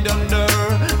abide under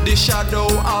the shadow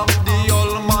of the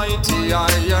Almighty.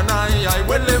 I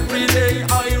well, every day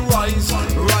I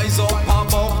rise up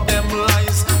above them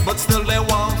lies, but still they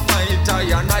won't fight.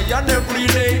 And every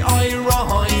day I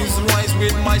rise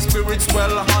with my spirits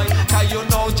well high. Can you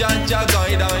know Jah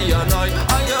guide I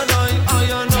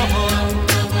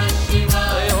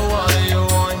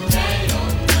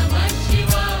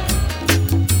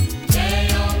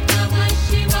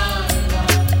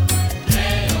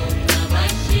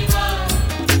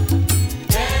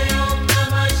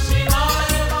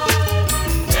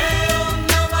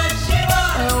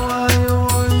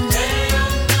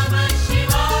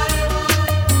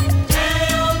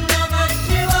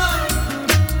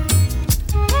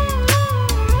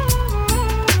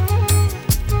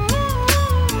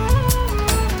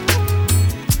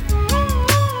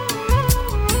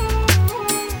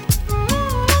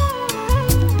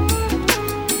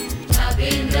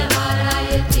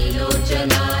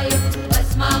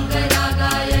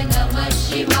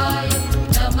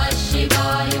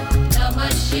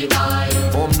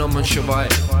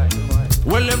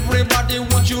Well, everybody,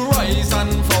 would you rise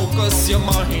and focus your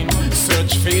mind?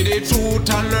 Search for the truth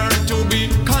and learn to be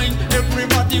kind.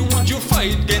 Everybody, would you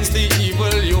fight against the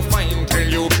evil you find? Tell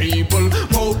your people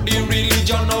about the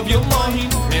religion of your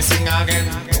mind. Me sing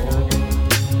again.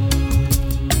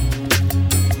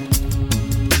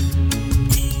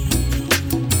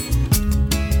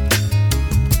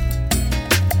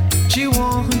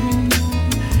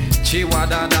 Chiwa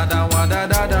da da da wa da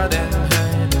da da da.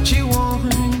 Chiwa.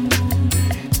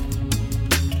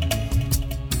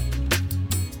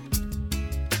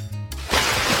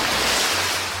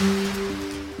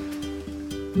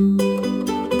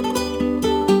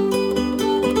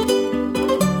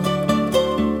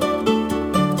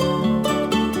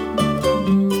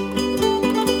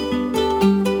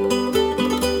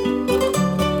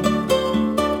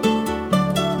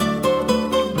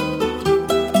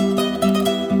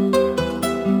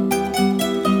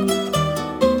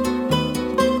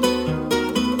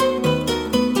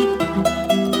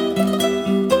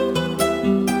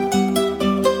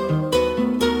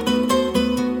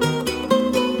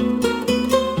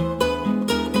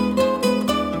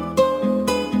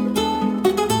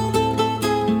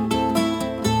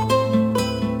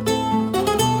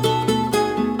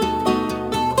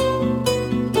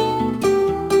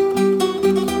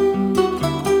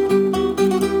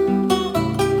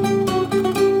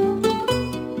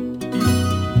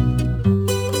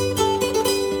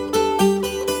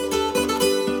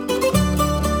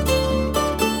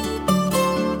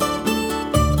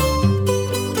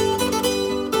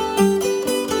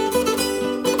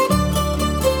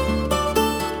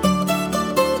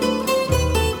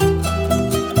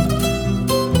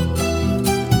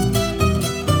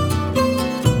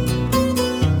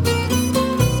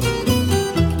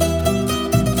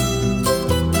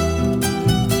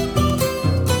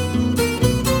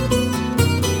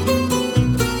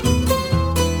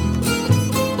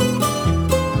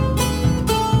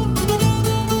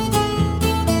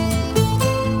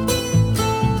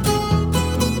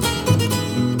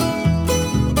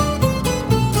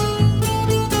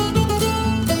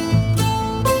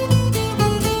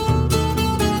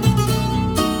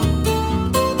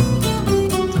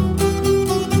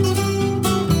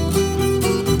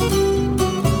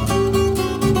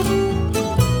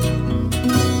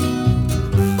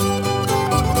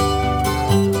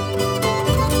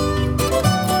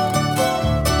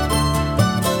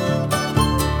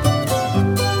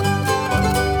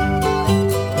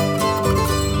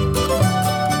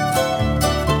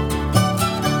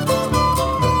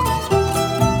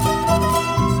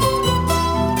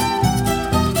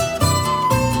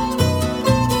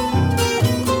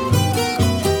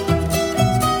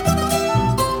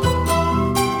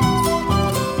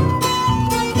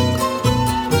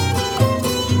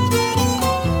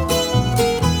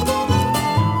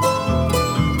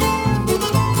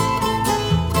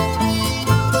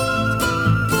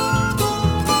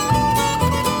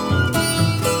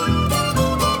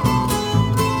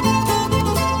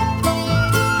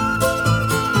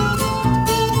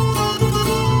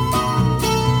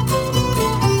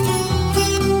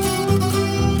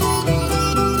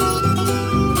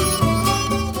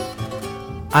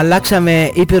 αλλάξαμε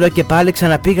ήπειρο και πάλι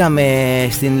ξαναπήγαμε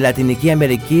στην Λατινική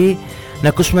Αμερική να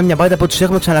ακούσουμε μια μπάντα που τους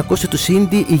έχουμε ξανακούσει, τους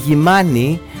Indie, οι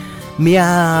Γιμάνι, μια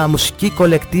μουσική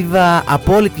κολεκτίβα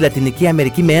από όλη τη Λατινική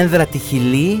Αμερική με ένδρα τη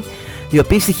Χιλή, οι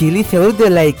οποίοι στη Χιλή θεωρούνται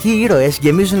λαϊκοί ήρωες,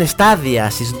 γεμίζουν στάδια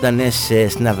στις ζωντανές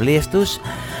συναυλίες τους.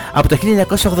 Από το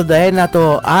 1981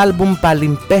 το άλμπουμ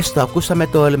Palimpsesto ακούσαμε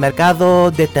το El Mercado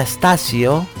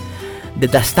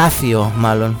Dentastacio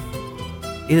μάλλον,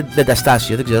 ή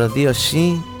Dentastacio, δεν ξέρω,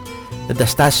 2C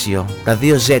Dentastacio, τα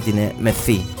 2 Z είναι με θ.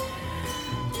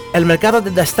 El Mercado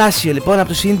Dentastacio λοιπόν από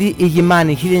τους Indie, η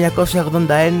Γιμάνι,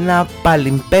 1981,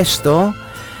 Palimpsesto.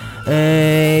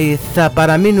 Θα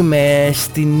παραμείνουμε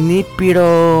στην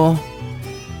Ήπειρο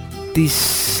της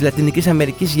Λατινικής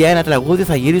Αμερικής για ένα τραγούδι.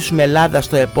 Θα γυρίσουμε Ελλάδα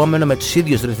στο επόμενο με τους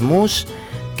ίδιους ρυθμούς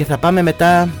και θα πάμε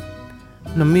μετά,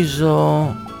 νομίζω,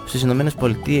 στις Ηνωμένες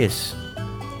Πολιτείες.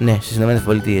 Ναι, στις Ηνωμένες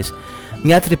Πολιτείες.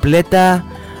 Μια τριπλέτα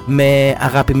με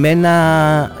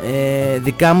αγαπημένα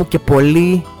δικά μου και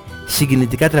πολύ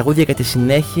συγκινητικά τραγούδια για τη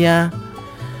συνέχεια,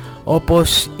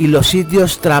 όπως η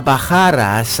Λοσίδιος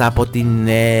Τραμπαχάρας από την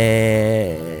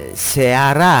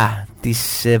Σεαρά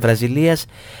της Βραζιλίας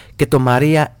και το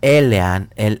Μαρία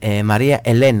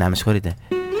Ελένα, με συγχωρείτε.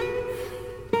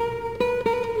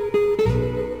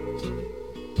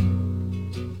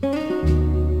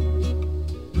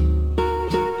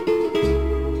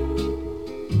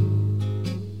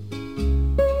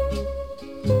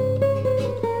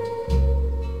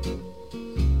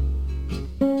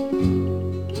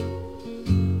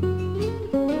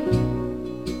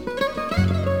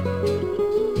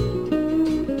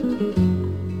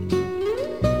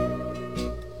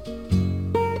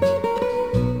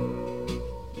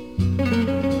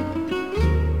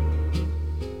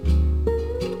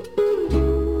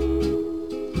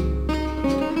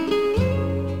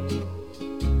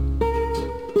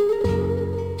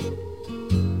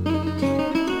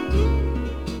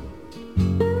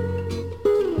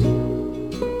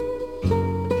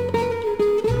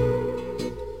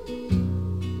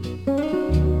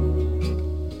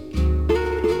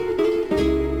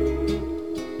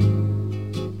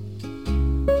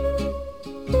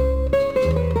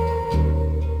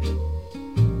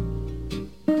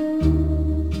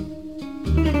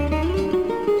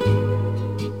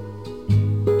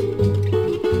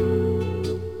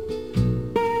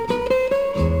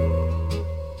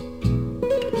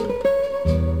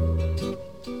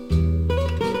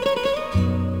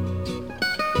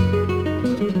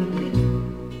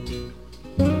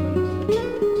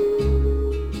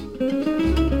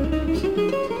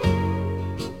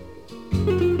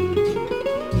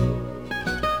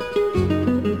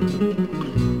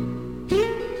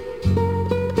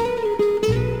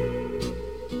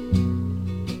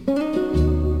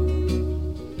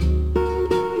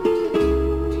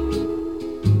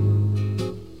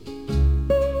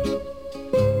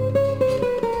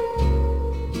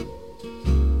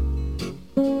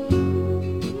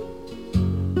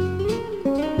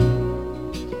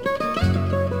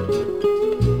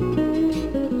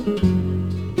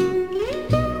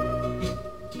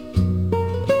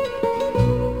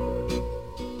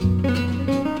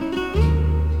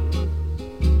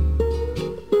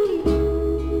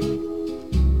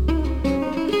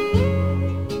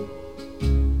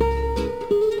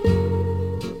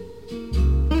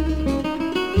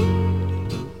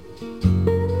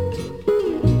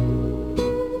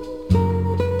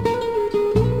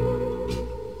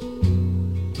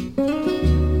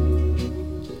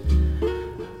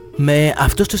 Με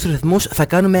αυτούς τους ρυθμούς θα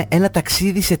κάνουμε ένα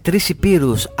ταξίδι σε 3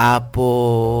 υπήρους.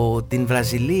 Από την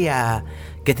Βραζιλία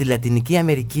και τη Λατινική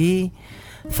Αμερική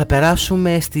θα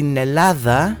περάσουμε στην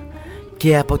Ελλάδα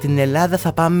και από την Ελλάδα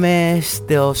θα πάμε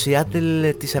στο Σιάτλ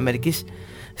της Αμερικής,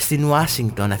 στην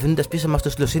Ουάσιγκτον, αφήνοντας πίσω μας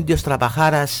τους Λοσίδιος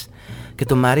Τραμπαχάρας και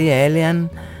το Μαρία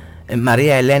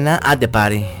Ελένα, άντε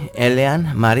πάρει,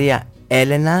 Μαρία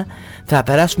Έλενα. Θα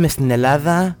περάσουμε στην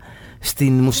Ελλάδα,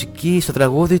 στην μουσική, στο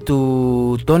τραγούδι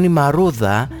του Τόνι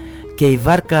Μαρούδα και η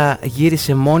βάρκα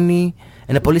γύρισε μόνη,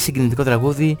 ένα πολύ συγκινητικό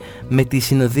τραγούδι με τη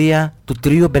συνοδεία του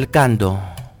Τρίο Μπελκάντο.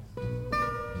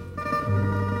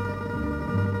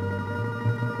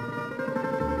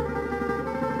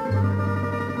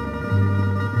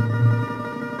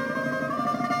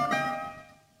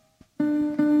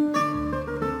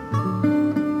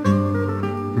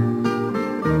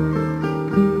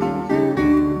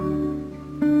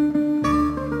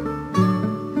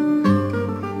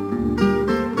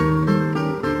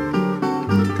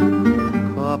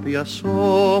 Μιας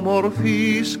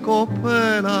όμορφης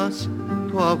κοπέλας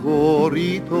το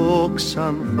αγόρι το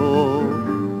ξανθό,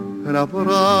 ένα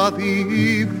βράδυ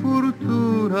η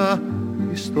φουρτούνα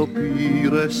της το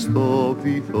πήρε στο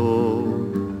βυθό.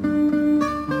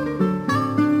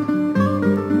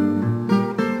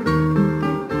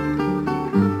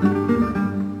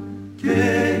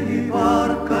 Και η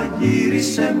βάρκα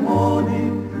γύρισε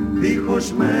μόνη,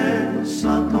 δίχως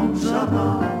μέσα τον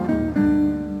ψαρά.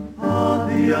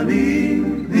 Αδιανή,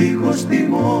 δίχως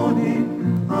τιμόνι,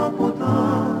 από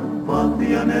τα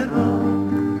βάθια νερά.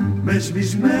 Με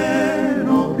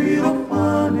σβησμένο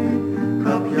πυροφάνι,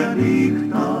 κάποια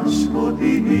νύχτα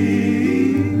σκοτεινή.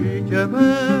 Μπήκε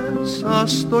μέσα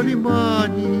στο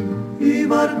λιμάνι η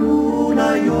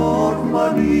βαρκούλα η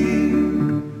όρφανη,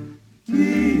 κι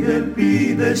οι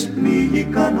ελπίδες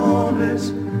πνίγηκαν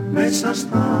όλες μέσα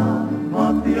στα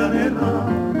βάθια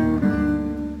νερά.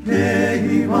 Και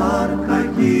η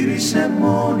βάρκα γύρισε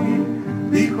μόνη,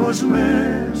 δίχως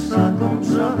μέσα τον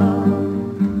ψαρά.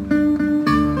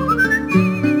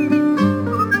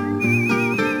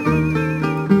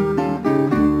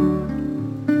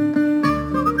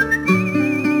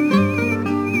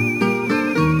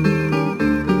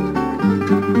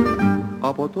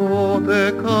 Από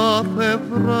τότε κάθε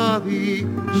βράδυ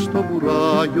στο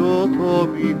μπουράγιο το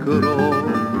μικρό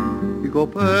η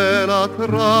κοπέλα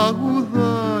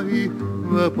τραγουδάει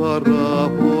με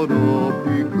παράπονο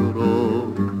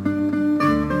πικρό.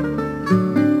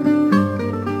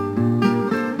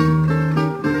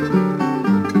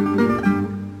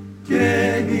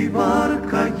 Και η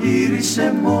βάρκα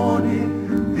γύρισε μόνη,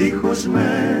 δίχως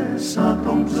μέσα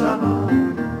τον ψαρά.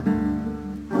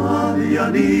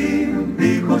 Αδιανή,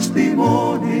 δίχως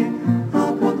τιμόνι,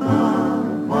 από τα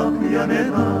βάθια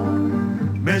νερά.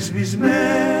 Με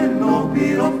σβησμένο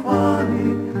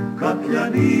πυροφάνι,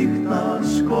 κάποια νύχτα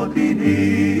σκοτεινή.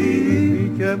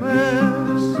 Μπήκε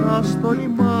μέσα στο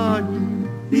λιμάνι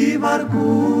η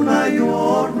βαρκούλα η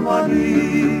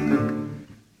όρφανη,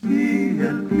 κι οι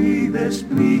ελπίδες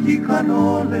πνίγηκαν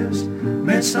όλες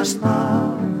μέσα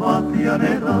στα βάθια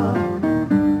νερά.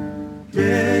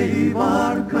 Και η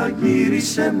βάρκα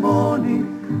γύρισε μόνη,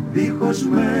 δίχως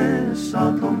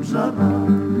μέσα τον ψαρά.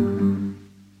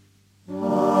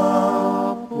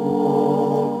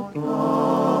 Από τα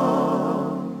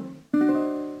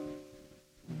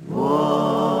βάθια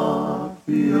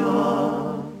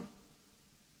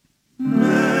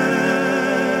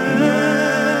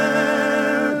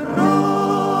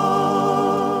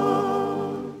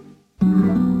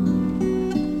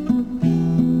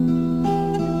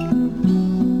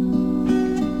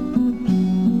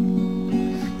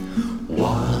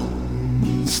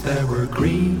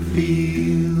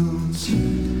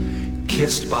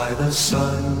kissed by the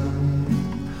sun.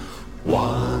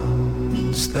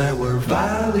 Once there were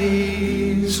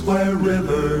valleys where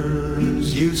rivers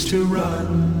used to run.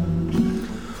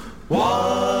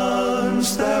 Once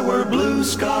there were blue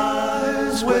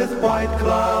skies with white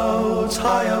clouds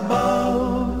high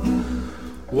above.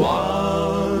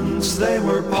 Once they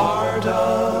were part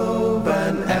of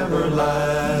an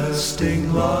everlasting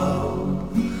love.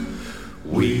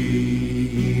 We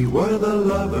were the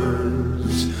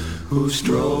lovers who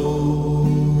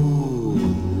strolled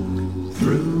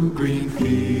through green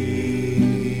fields.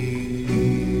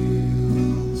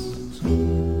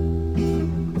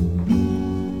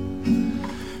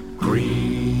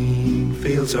 Green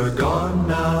fields are gone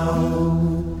now,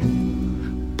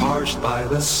 parched by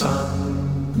the sun.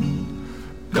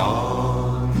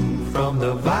 Gone from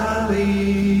the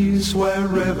valleys where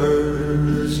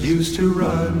rivers used to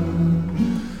run.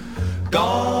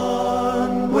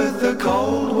 Gone with the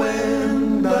cold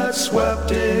wind that swept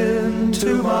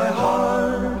into my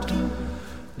heart.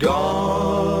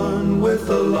 Gone with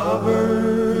the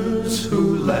lovers who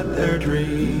let their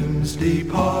dreams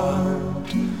depart.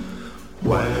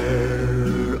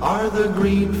 Where are the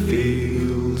green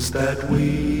fields that we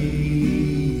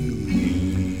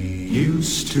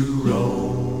used to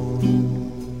roam?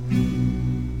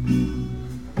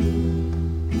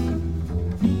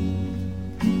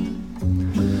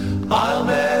 I'll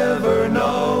never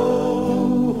know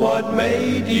what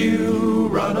made you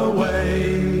run away.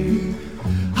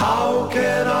 How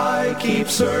can I keep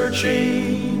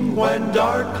searching when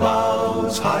dark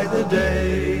clouds hide the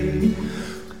day?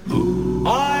 Ooh.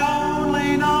 I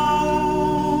only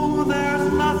know there's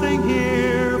nothing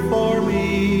here for me.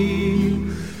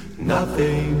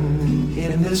 Nothing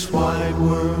in this wide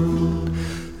world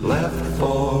left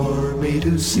for me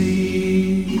to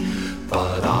see.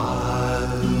 But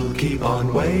I'll keep on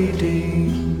waiting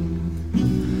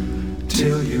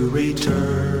till you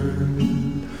return.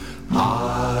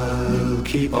 I'll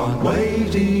keep on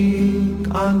waiting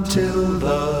until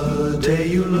the day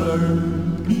you learn.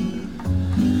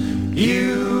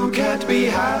 You can't be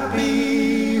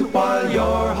happy while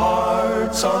your heart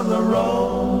nights on the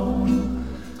road.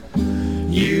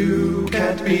 You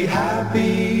can't be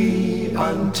happy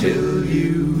until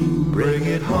you bring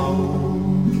it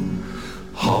home.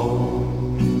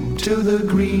 Home to the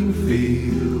green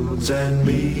fields and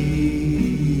me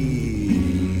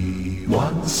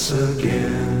once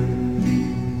again.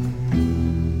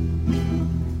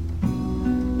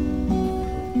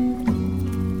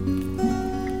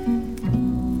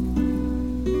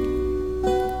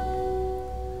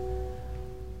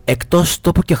 Εκτός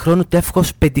τόπου και χρόνου,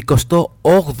 τεύχος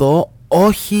 58.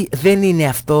 Όχι, δεν είναι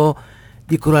αυτό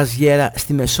η κρουαζιέρα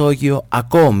στη Μεσόγειο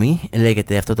ακόμη,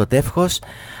 λέγεται αυτό το τεύχος.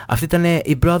 Αυτή ήταν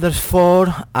οι Brothers 4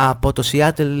 από το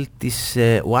Seattle της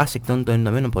Washington των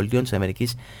Ηνωμένων Πολιτειών της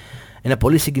Αμερικής. Ένα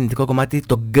πολύ συγκινητικό κομμάτι,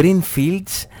 το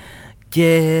Greenfields.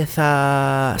 Και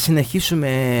θα συνεχίσουμε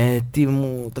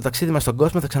το ταξίδι μας στον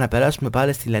κόσμο. Θα ξαναπεράσουμε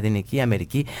πάλι στη Λατινική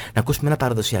Αμερική να ακούσουμε ένα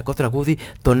παραδοσιακό τραγούδι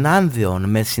των Άνδεων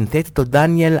με συνθέτη τον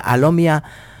Ντάνιελ Αλόμια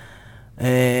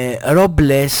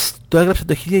Ρόμπλες. Το έγραψε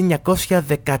το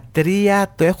 1913.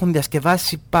 Το έχουν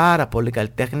διασκευάσει πάρα πολλοί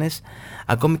καλλιτέχνες,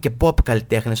 ακόμη και pop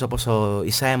καλλιτέχνες όπως ο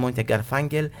Ισάιμον και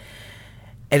Γκαρφάγγελ.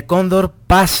 El Cóndor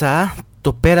pasa,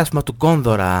 το πέρασμα του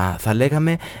Κόνδωρα θα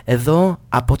λέγαμε, εδώ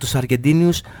από τους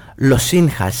Αργεντίνιους Los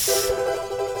Injas.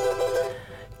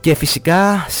 Και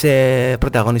φυσικά σε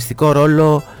πρωταγωνιστικό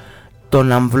ρόλο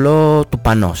τον αμβλό του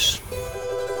Πανός.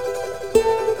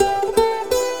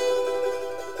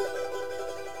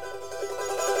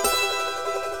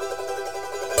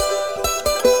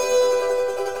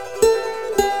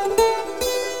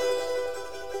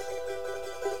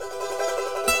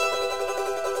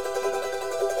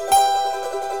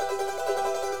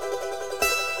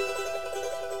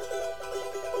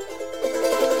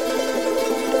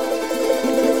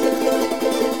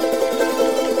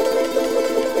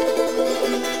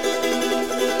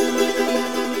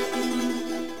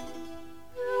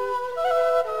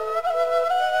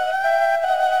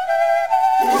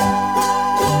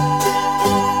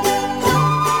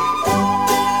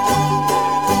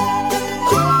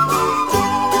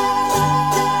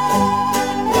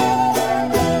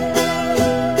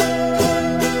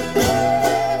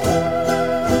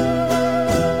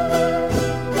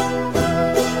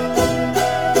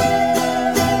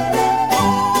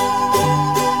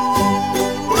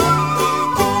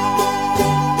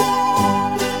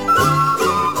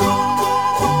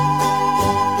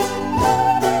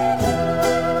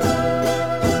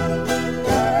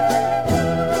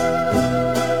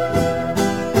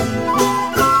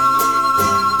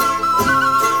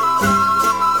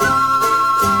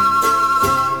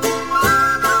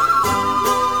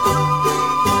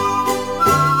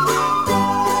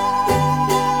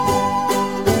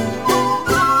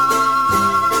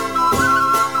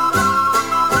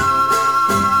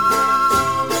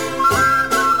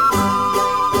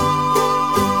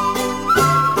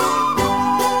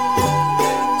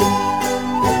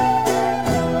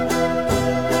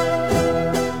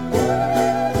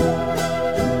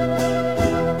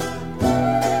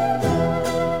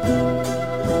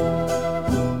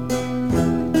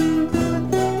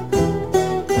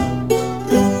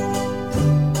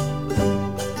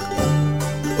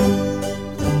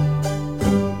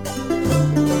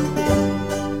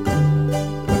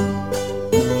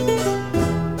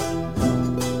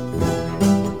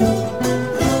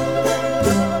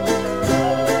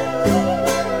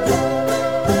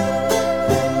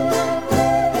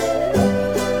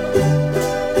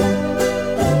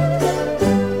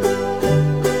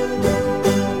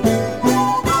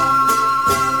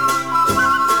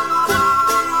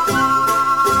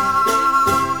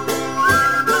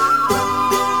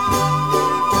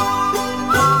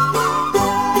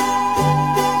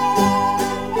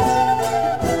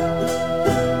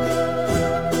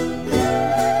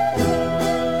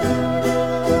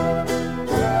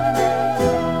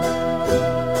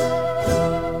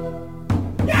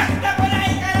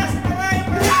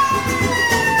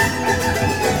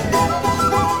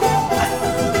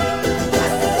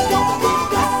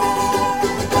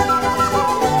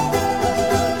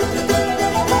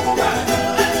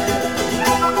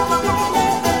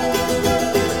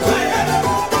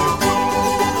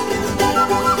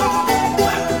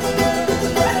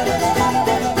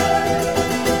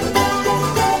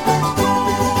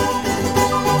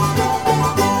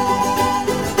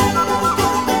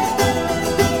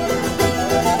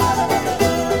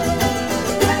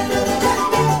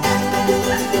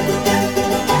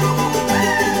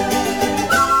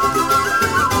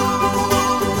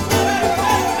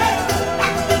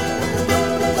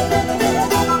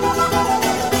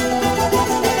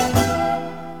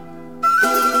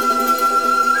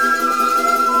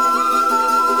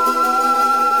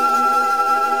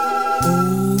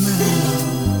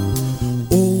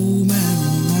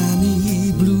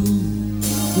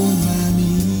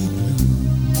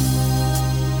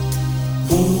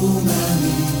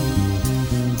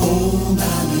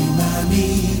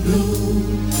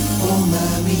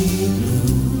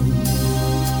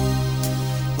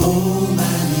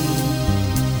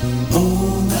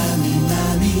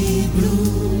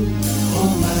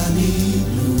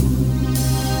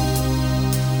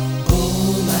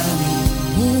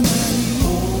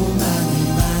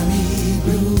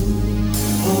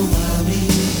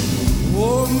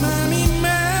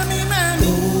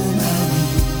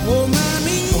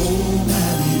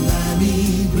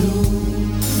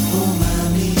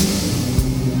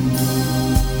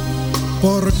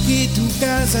 ¿Por qué tu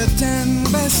casa tan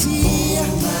vacía?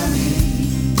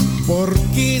 ¿Por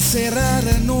qué cerrar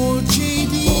noche y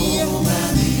día?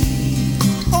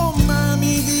 Oh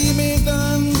mami, dime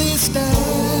dónde estás.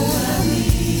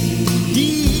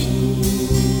 Di,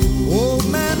 oh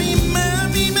mami,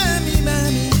 mami, mami,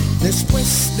 mami, después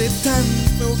de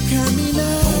tanto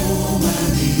caminar, oh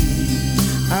mami,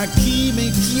 aquí me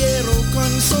quiero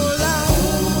consolar,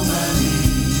 oh mami,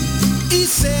 y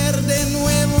ser de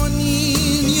nuevo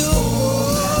niño.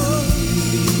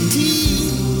 Di,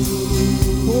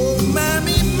 oh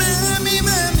mami, mami,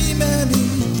 mami, mami,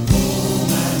 oh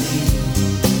mami,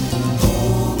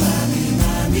 oh mami,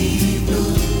 mami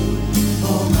blue,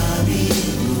 oh mami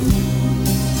blue,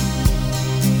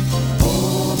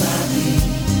 oh mami,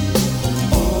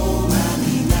 oh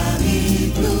mami, mami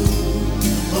blue,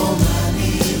 oh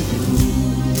mami blue.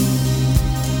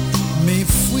 Me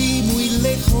fui muy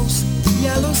lejos,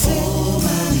 ya lo sé, oh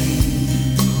mami,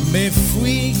 me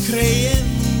fui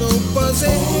creyendo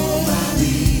poseer, oh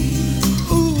mami,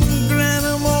 un gran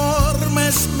amor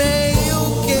más bello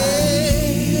que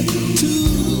tú.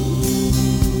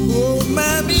 Oh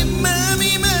mami,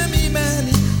 mami, mami,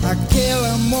 mami, aquel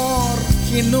amor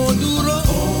que no duró,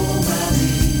 oh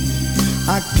mami,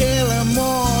 aquel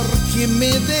amor que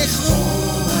me dejó,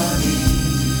 oh mami,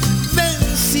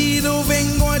 vencido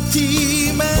vengo a ti,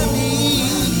 mami,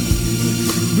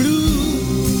 blue.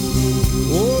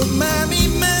 Oh mami,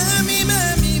 mami,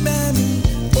 mami, mami,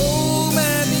 oh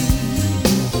mami,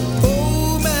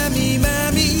 oh mami,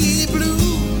 mami blue,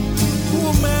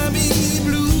 oh mami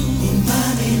blue, oh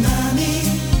mami, mami,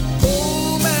 oh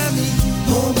mami,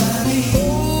 oh mami,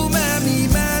 oh mami,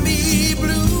 mami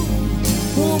blue,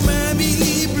 oh mami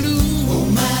blue, oh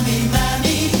mami,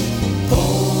 mami,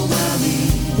 oh mami,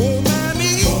 oh mami,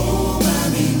 oh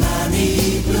mami, mami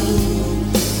blue,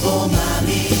 oh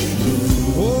mami blue,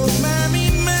 oh mami,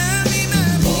 mami,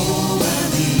 mami, oh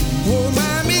mami, oh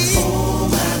mami, oh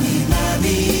mami,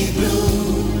 mami blue,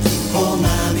 oh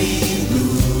mami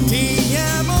blue. Ti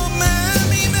amo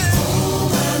mami, mami, oh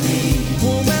mami,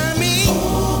 oh mami,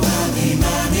 oh mami,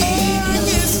 mami. Oh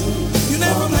yes, you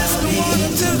never miss the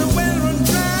water till the well run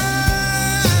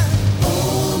dry.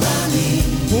 Oh mami,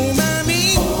 oh mami,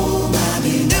 oh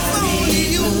mami, if only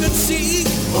you could see,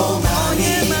 oh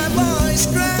yeah, my voice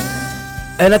cry.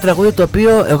 Ένα τραγούδι το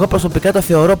οποίο εγώ προσωπικά το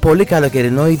θεωρώ πολύ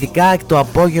καλοκαιρινό, ειδικά το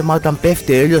απόγευμα όταν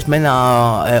πέφτει ο ήλιος με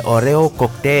ένα ωραίο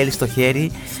κοκτέιλ στο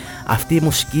χέρι. Αυτή η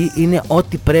μουσική είναι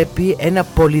ό,τι πρέπει, ένα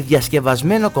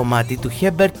πολυδιασκευασμένο κομμάτι του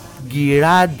Herbert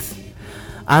Girard,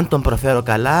 αν τον προφέρω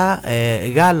καλά,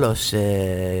 Γάλλος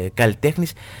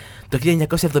καλλιτέχνης. Το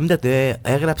 1970 το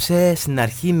έγραψε, στην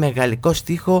αρχή με γαλλικό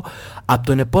στίχο, από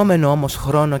τον επόμενο όμως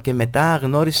χρόνο και μετά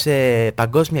γνώρισε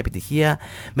παγκόσμια επιτυχία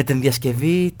με την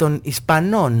διασκευή των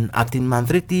Ισπανών από την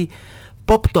Μανδρίτη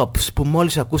Pop Tops που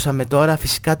μόλις ακούσαμε τώρα,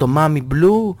 φυσικά το Mami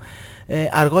Blue.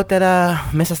 Αργότερα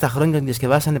μέσα στα χρόνια τον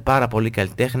διασκευάσανε πάρα πολλοί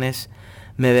καλλιτέχνες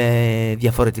με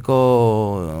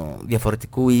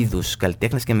διαφορετικού είδους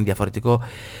καλλιτέχνες και με διαφορετικό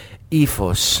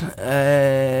ύφος.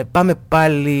 Πάμε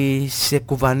πάλι σε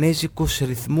κουβανέζικους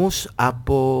ρυθμούς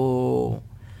από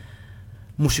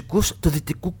μουσικούς του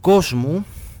δυτικού κόσμου.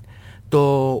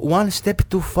 Το One Step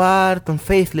Too Far των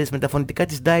Faithless με τα φωνητικά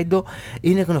της Dido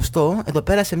είναι γνωστό εδώ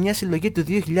πέρα σε μια συλλογή του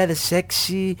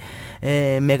 2006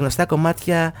 με γνωστά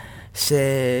κομμάτια σε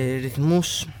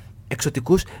ρυθμούς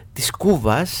εξωτικούς της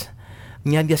Κούβας,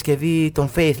 μια διασκευή των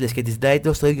Faithless και της Dido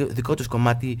στο ίδιο δικό τους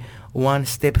κομμάτι One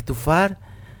Step Too Far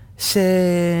σε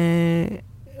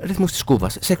ρυθμούς της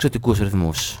Κούβας, σε εξωτικούς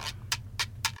ρυθμούς.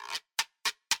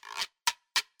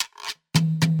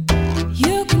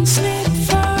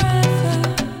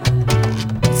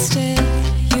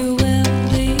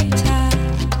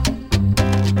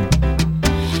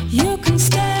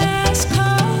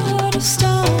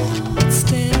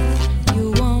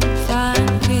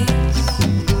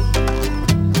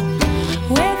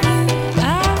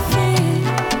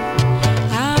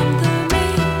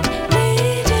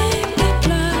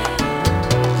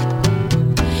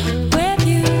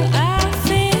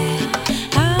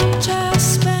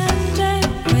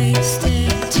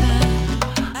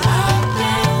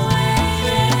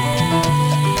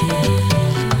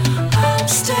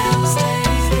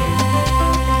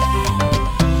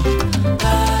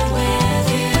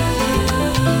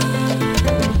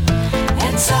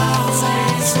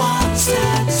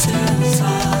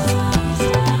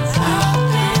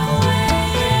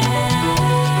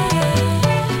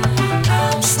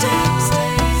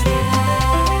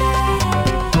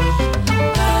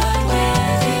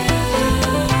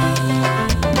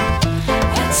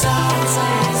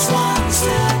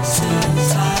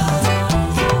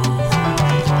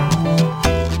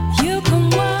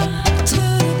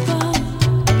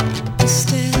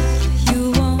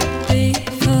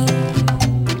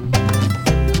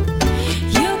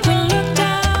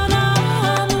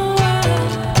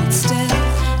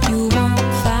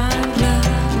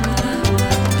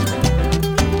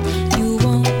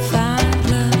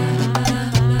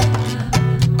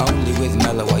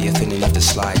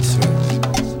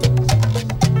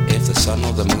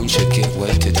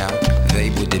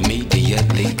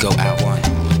 go out one.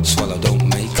 Swallow don't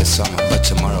make a summer, but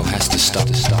tomorrow has to stop.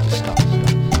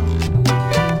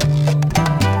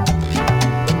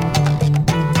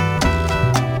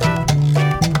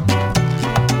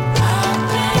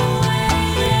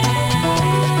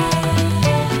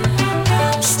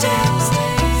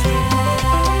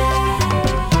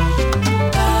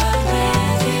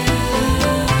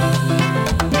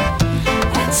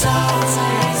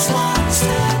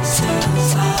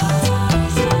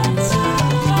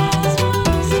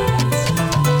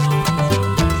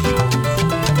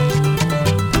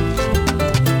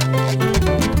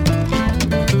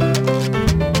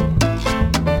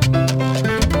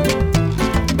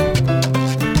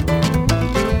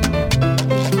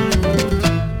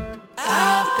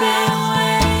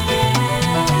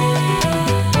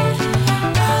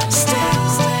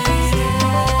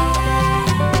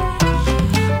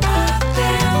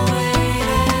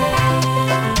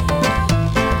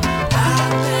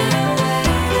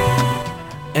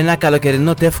 Ένα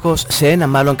καλοκαιρινό τεύχος, σε ένα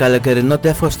μάλλον καλοκαιρινό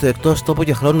τεύχος του εκτός τόπου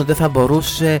και χρόνου δεν θα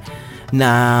μπορούσε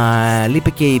να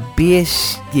λείπει και η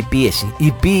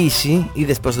ποίηση,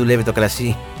 είδες πως δουλεύει το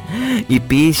κρασί, η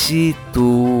ποίηση του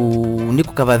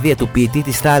Νίκου Καβαδία, του ποιητή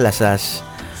της θάλασσας,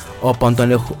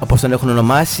 όπως τον έχουν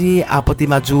ονομάσει, από τη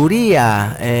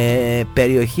Ματζουρία,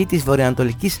 περιοχή της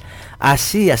Βορειοανατολικής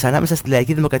Ασίας, ανάμεσα στη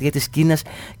Λαϊκή Δημοκρατία της Κίνας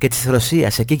και της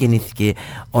Ρωσίας. Εκεί γεννήθηκε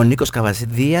ο Νίκος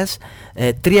Καβαδίας.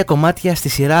 3 κομμάτια στη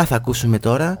σειρά θα ακούσουμε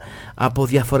τώρα από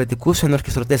διαφορετικούς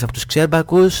ενορκιστρωτές, από τους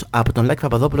Ξέρμπακους, από τον Λάκη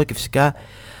Παπαδόπουλο και φυσικά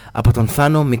από τον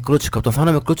Θάνο Μικρούτσικο. Από τον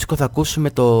Θάνο Μικρούτσικο θα ακούσουμε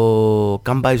το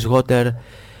Come By Water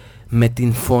με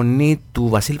την φωνή του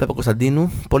Βασίλη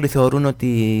Παπακοσταντίνου. Πολλοί θεωρούν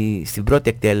ότι στην πρώτη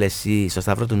εκτέλεση στο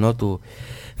Σταυρό του Νότου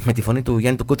με τη φωνή του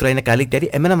Γιάννη του Κούτρα είναι καλύτερη.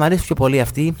 Εμένα μου αρέσει πιο πολύ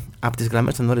αυτή από τις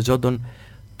γραμμές των οριζόντων,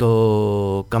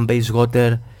 το Come By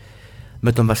Water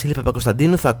με τον Βασίλη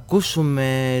Παπακοσταντίνου. Θα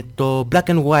ακούσουμε το Black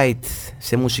and White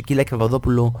σε μουσική Λάκη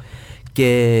Παπαδόπουλου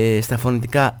και στα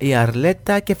φωνητικά η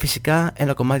Αρλέτα, και φυσικά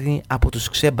ένα κομμάτι από τους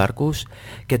Ξέμπαρκους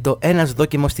και το Ένας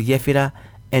δόκιμος στη γέφυρα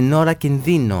εν ώρα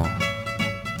κινδύνο.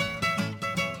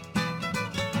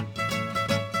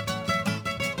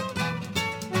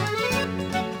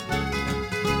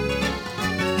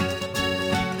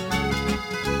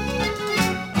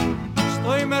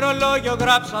 Ημερολόγιο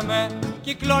γράψαμε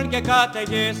κυκλών και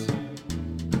κάταιγης.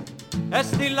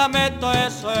 Έστειλαμε το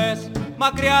SOS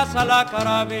μακριά σ' άλλα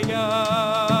καράβια.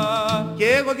 Κι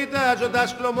εγώ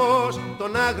κοιτάζοντας χλωμός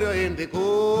τον άγριο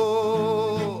Ινδικού,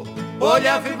 όλοι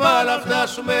αμφιβάλλα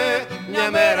φτάσουμε μια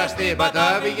μέρα στην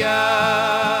Πατάβια.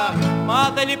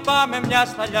 Μα δεν λυπάμαι μια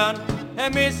σταλιάν,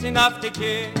 εμείς οι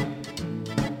ναυτικοί.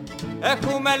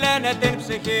 Έχουμε λένε την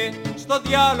ψυχή στο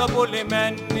διάλο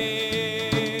πουλημένη.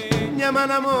 Μια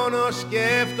μάνα μόνο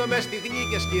σκέφτομαι στιγμή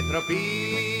και σκυθροπή,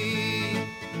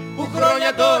 που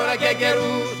χρόνια τώρα και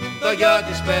καιρούς το γιο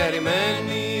της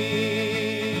περιμένει.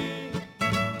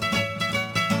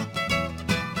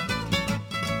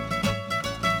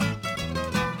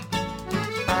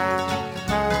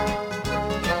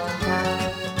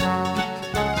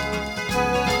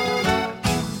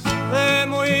 Δε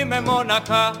μου είμαι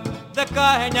μόναχα 19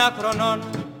 χρονών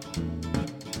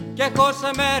και έχω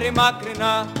σε μέρη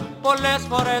μακρινά πολλές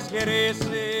φορές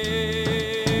γυρίσει.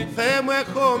 Θεέ μου,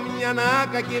 έχω μια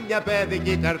άκακη, μια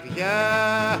παιδική καρδιά.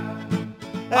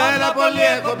 Έλα πολύ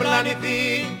έχω πλανηθεί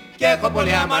και έχω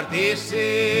πολύ αμαρτήσει.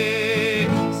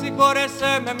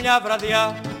 Συγχώρεσέ με μια βραδιά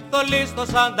θολή στο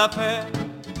Σανταφέ,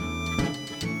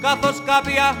 καθώς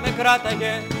κάποια με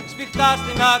κράταγε σφιχτά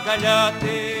στην αγκαλιά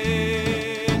της.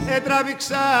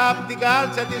 Τράβηξα απ' την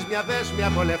κάλτσα της μια δέσμη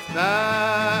από λεφτά,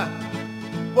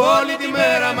 όλη τη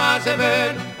μέρα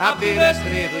μάζευε απ' τη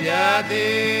δεστρή δουλειά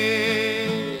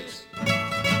της.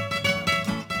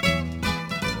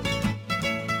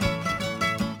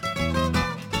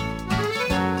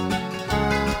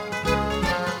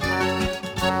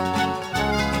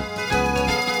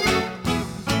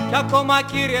 Κι ακόμα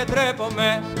κύριε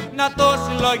ντρέπομαι να το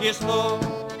συλλογιστώ,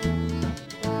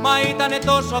 μα ήτανε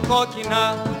τόσο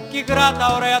κόκκινα κι υγρά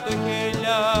τα ωραία του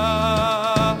χείλια.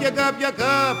 Και κάποια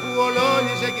κάπου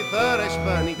ολόνιζε κιθάρα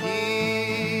ισπανική,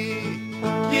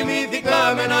 κοιμήθηκα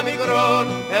με ένα μικρό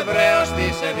Εβραίο στη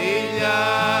Σεβίλια.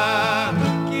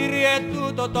 Κύριε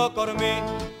τούτο το κορμί,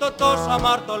 το τόσο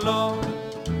αμαρτωλό,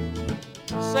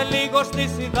 σε λίγο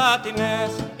στις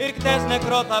υδάτινες ήρκτες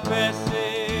νεκρό θα πέσει.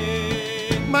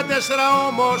 Μα 4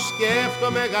 όμως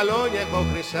σκέφτομαι γαλόνια έχω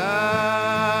χρυσά,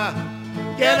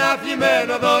 και ένα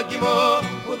θλιμμένο δόκιμο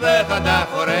που δεν θα τα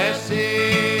χωρέσει.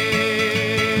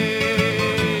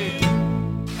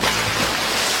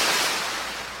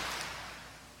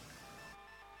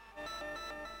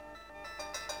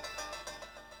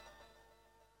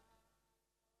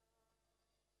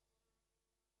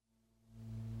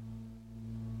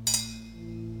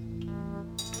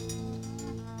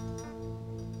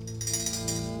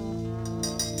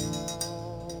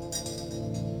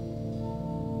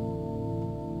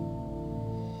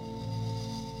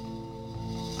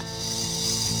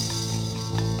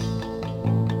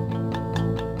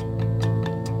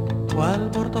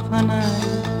 το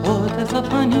φανάρι πότε θα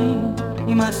φανεί,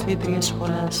 οι μαθήτριες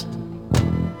σχολάς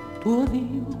του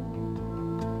οδείου.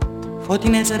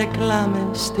 Φωτεινές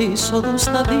ρεκλάμες στις οδούς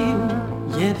σταδίου,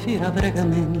 γέφυρα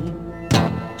βρεγαμένη,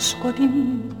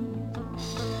 σκοτεινή.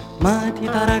 Μάτι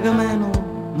ταραγμένο,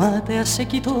 μάταια σε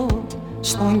κοιτώ,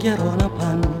 στον καιρό να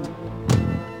πάνω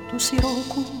του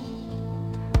σιρόκου.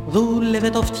 Δούλευε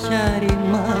το φτιάρι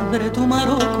μαύρε του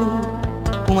Μαρόκου,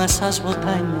 που μασάς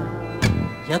βοτάνια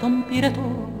για τον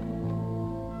πυρετό.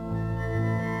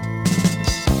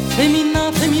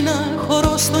 Φεμινά, φεμινά,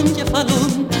 χορός των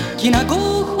κεφαλών, κι να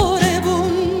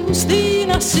χορεύουν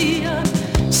στην Ασία.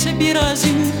 Σε πειράζει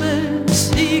μου πες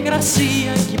η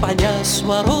υγρασία, κι η παλιά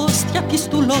σου αρρώστια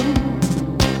πιστουλών.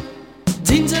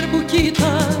 Τζίντζερ που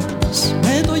κοίτας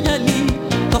με το γυαλί,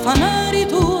 το φανάρι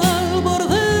του Άλμπορ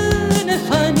δεν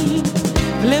εφάνει.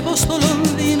 Βλέπω στο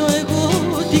Λονδίνο εγώ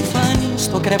τη φάνη,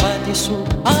 στο κρεβάτι σου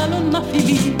άλλον να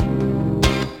φιλεί.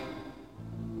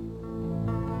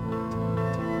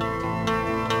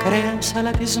 Κρέας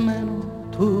σαλατισμένο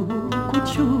του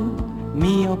κουτιού,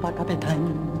 μείωπα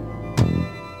καπετάνιο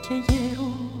και γέρο.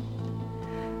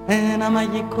 Ένα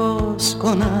μαγικό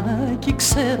σκονάκι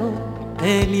ξέρω,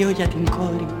 τέλειο για την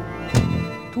κόρη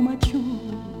του ματιού.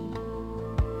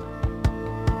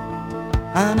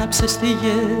 Άναψε στη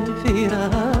γέφυρα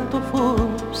το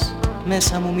φως,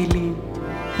 μέσα μου μιλεί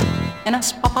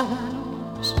ένας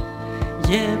παπαγάλος,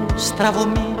 γέρος,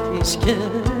 στραβομύθης και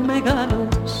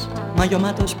μεγάλος,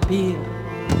 μαγιωμάτος πήρ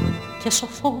και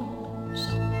σοφός.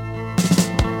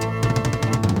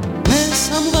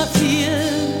 Μέσα μου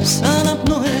βαθιές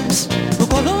αναπνοές του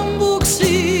Κολόμπου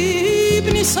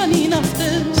ξύπνησαν οι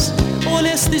ναυτές.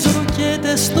 Όλες τις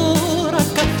ροκέτες τώρα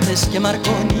καυτές και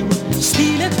Μαρκόνι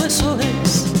στείλε το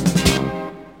SOS.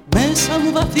 Μέσα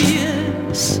μου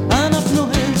βαθιές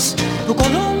αναπνοές του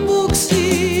Κολόμπου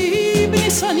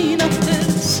ξύπνησαν οι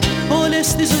ναυτές.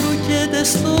 Όλες τις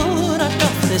ροκέτες τώρα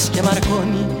καυτές και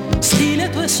Μαρκόνι στείλε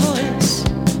το SOS.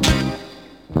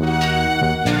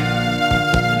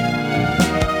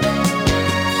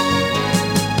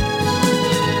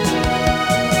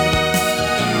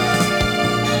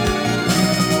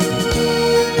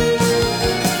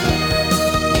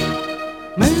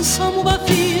 Μέσα μου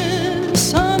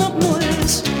βαθιές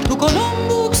αναπνοές του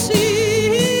Κολόμπου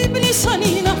ξύπνησαν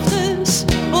οι ναυτές.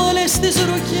 Όλες τις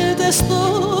ροκέτες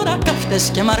τώρα καυτές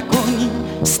και Μαρκόνι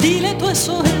στείλε το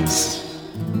SOS.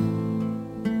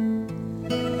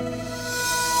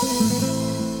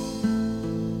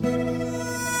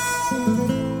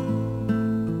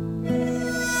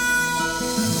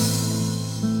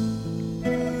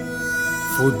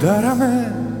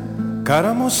 Φουντάραμε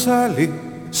καραμοσάλι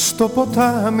στο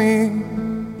ποτάμι.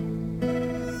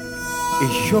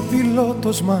 Είχε ο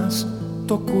πιλότος μας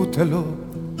το κούτελο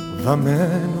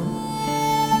βαμμένο.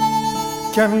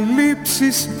 Κι αν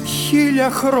λείψεις 1000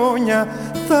 χρόνια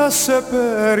θα σε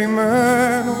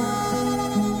περιμένω.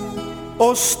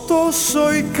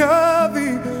 Ωστόσο οι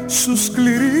κάδοι σου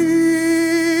σκληρύναν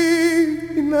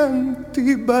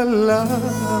την παλάμη.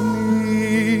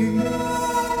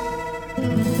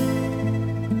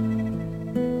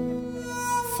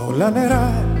 Θόλα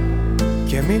νερά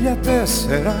και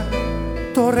 1004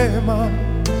 το ρέμα.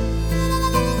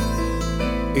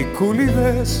 Οι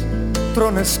κούλιδες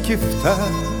τρώνε σκυφτά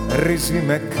ρύζι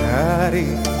με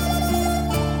κάρι.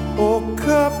 Ο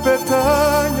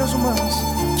καπετάνιος μας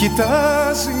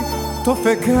κοιτάζει το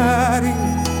φεγγάρι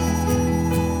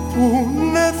που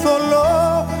είναι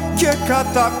θολό και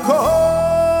κατακόκκινο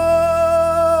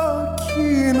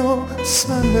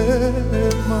σαν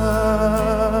αίμα.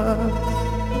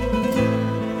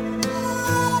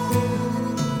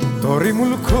 Το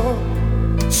ρημουλκό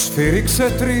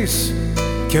σφύριξε 3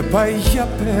 και πάει για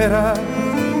πέρα.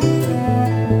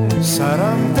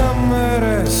 40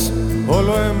 μέρες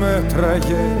όλο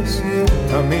εμέτραγες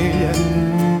τα μίλια.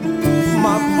 Μα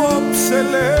απόψε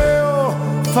λέω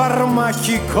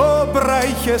φαρμακικό μπρά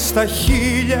στα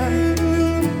 1000.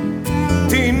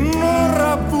 Την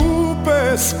ώρα που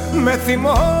πες με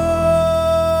θυμό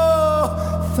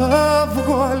θα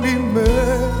βγω άλλη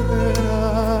μέρα.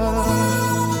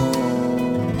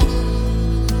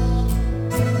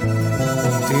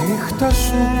 Τη νύχτα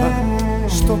σου είπα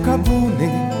στο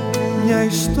καμπούνι μια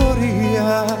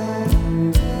ιστορία,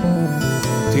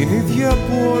 την ίδια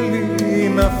που όλοι οι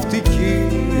ναυτικοί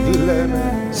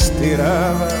λένε στη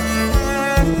ράδα.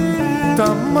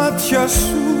 Τα μάτια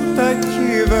σου τα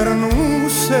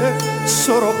κυβερνούσε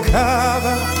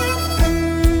σοροκάδα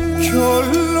κι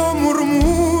όλο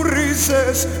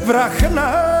μουρμούριζες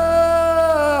βραχνά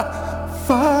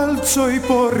φάλτσο η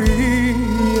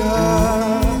πορεία.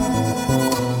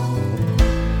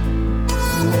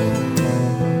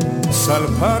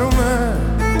 σαλπάρουμε,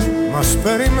 μας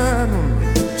περιμένουν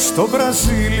στο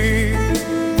Μπραζίλι.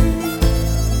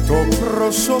 Το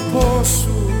πρόσωπό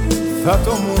σου θα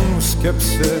το μου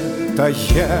σκέψε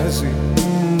ταγιάζει.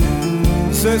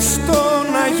 Ζεστόν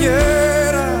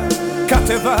αγέρα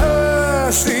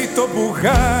κατεβάζει το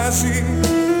μπουγάζι,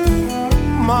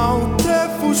 μα ούτε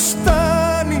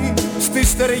φουστάνει στη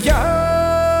στεριά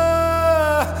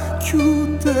κι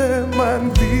ούτε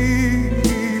μαντίλι.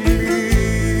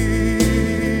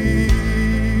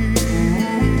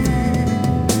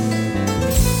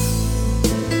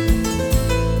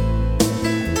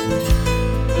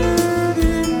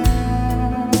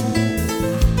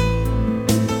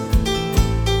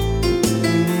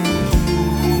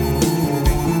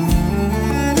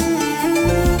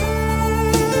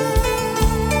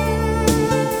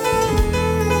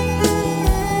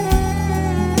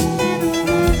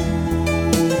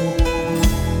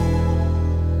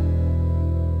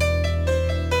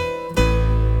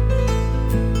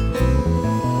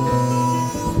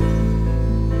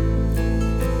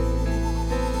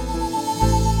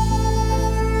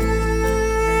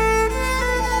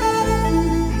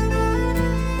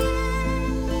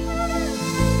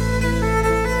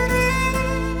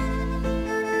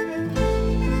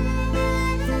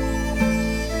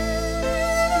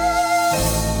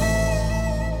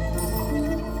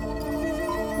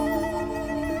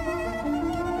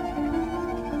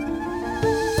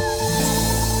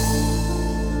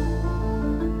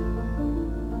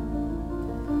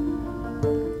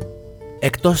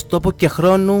 Εκτός τόπου και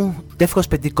χρόνου, τεύχος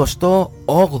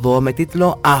 58 με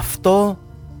τίτλο «Αυτό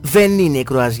δεν είναι η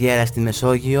κρουαζιέρα στη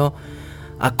Μεσόγειο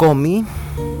ακόμη».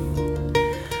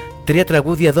 3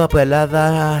 τραγούδια εδώ από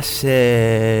Ελλάδα σε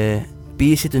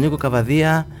ποίηση του Νίκου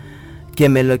Καβαδία και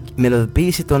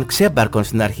μελωδοποίηση των Ξέμπαρκων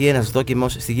στην αρχή, ένας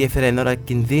δόκιμος στη γέφυρα εν ώρα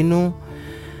κινδύνου.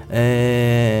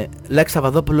 Λάκης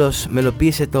Σαββαδόπουλος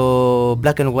μελοποίησε το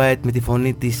Black and White με τη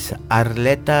φωνή της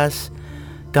Αρλέτας.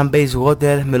 Campaigns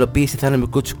Water μελοποίηση Θάνο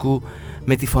Μικούτσικου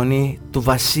με τη φωνή του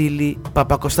Βασίλη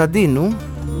Παπακοσταντίνου.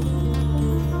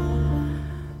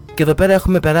 Και εδώ πέρα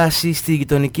έχουμε περάσει στη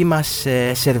γειτονική μας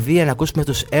Σερβία να ακούσουμε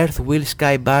τους Earth Will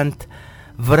Sky Band.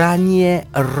 Βράνιε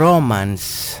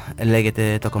Romance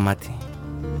λέγεται το κομμάτι.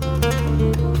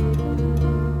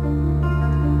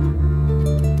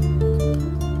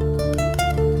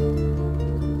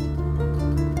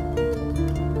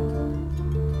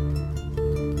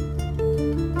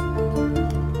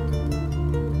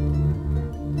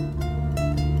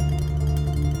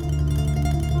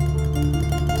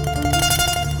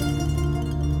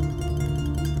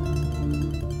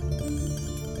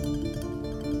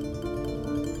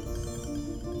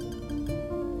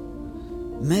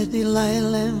 Με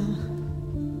διλάιλεμ,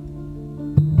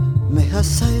 με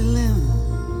χασάιλεμ,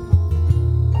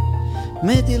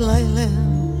 με διλάιλεμ,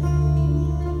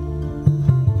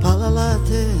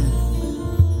 παλαλάτε,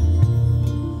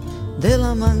 de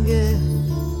la mangue,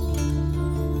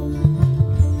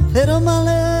 pero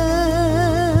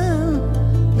malen,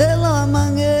 de la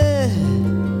mangue,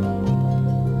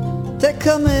 te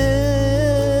camé.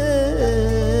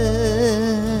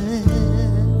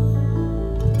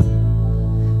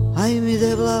 Ai mi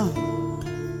debla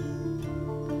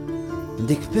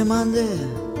dik pe mande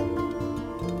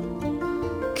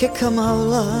ke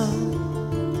kamavla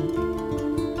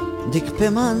dik pe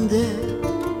mande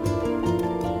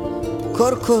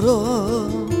korkoro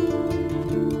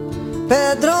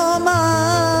Pedroma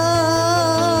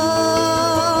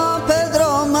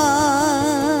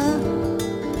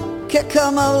ke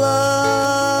kamavla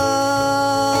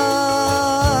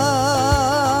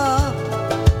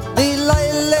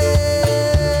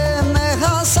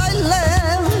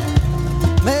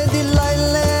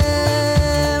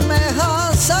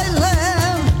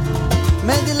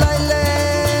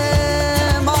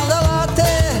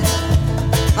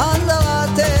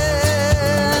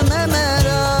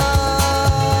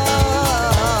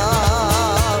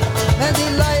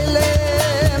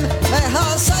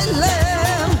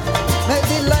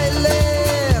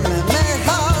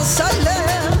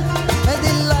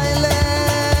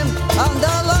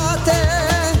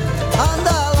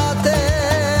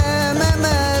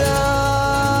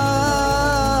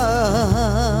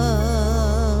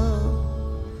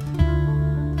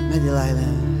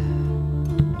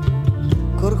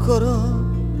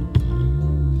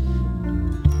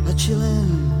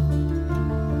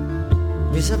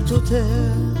Visaptute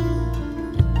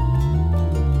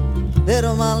Pero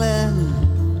malen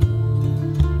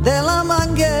De la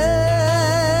mangue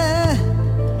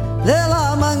De la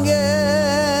mangue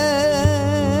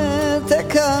Te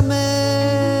came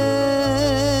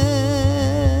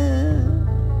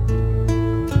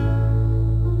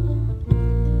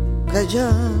che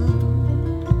già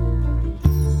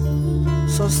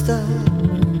so sta,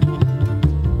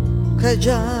 che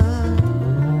già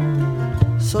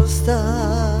so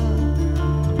sta.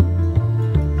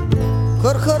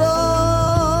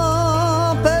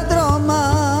 Corcorò Pedroma,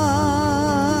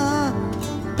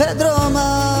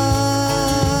 Pedroma.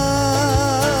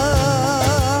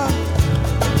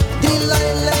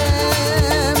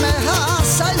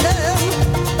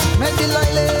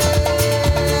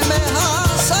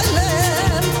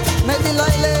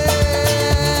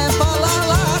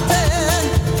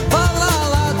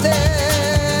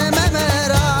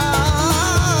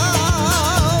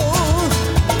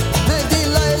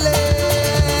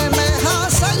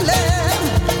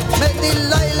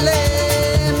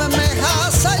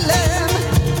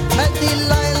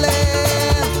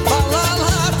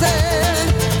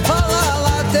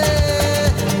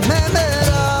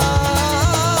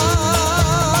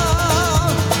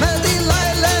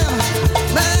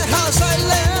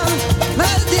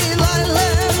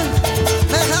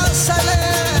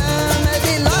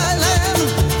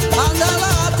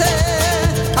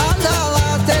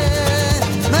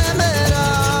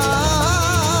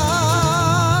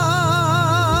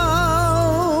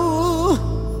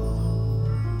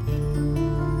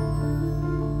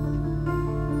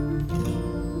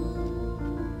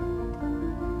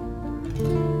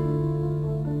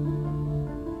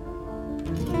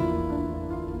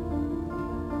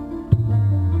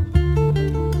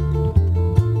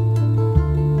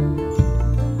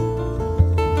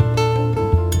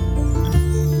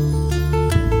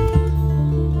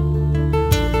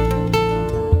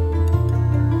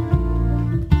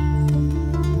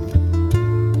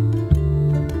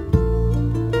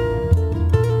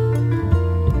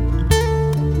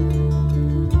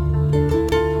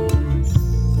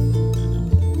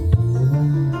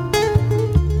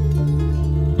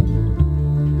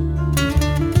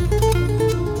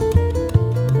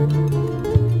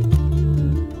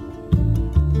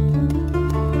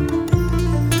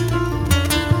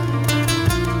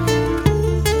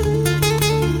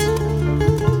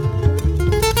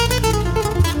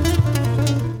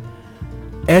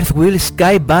 Earth Will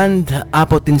Sky Band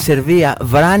από την Σερβία.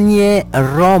 Vranje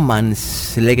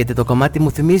Romance λέγεται το κομμάτι.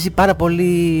 Μου θυμίζει πάρα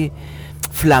πολύ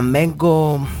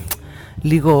φλαμέγκο,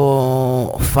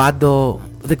 λίγο φάντο,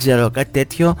 δεν ξέρω, κάτι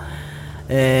τέτοιο.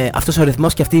 Αυτός ο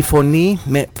ρυθμός και αυτή η φωνή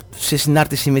σε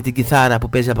συνάρτηση με την κιθάρα που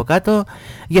παίζει από κάτω.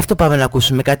 Γι' αυτό πάμε να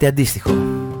ακούσουμε κάτι αντίστοιχο.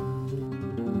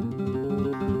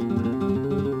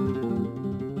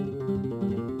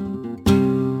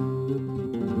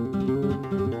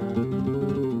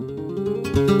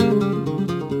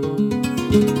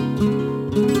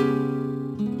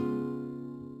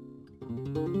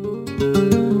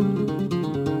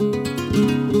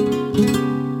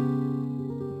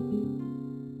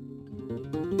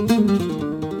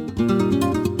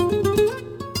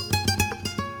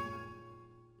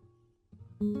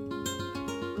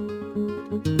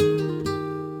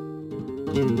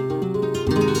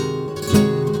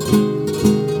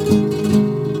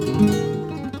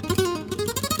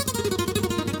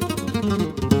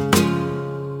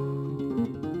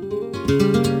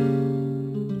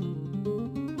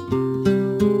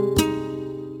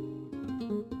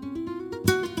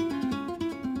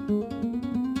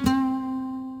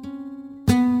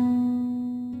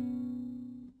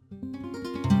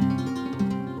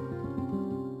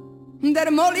 Der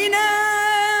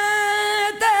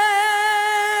molinete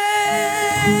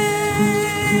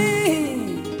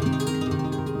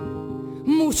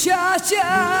muchacha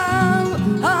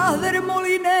del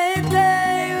molinete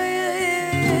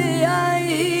ay,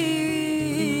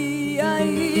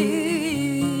 ay,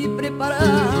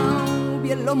 preparado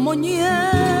bien los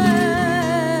moñeros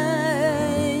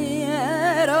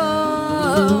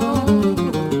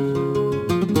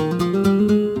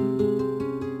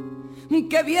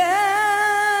que viene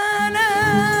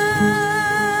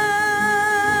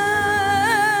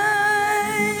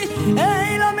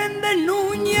la Méndez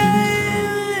Núñez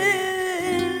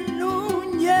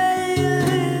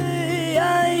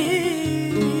ay,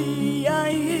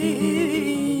 ay,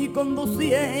 con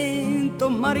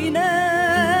 200 marineros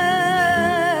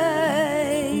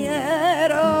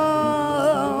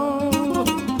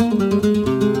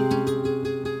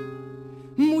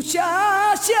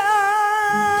muchacha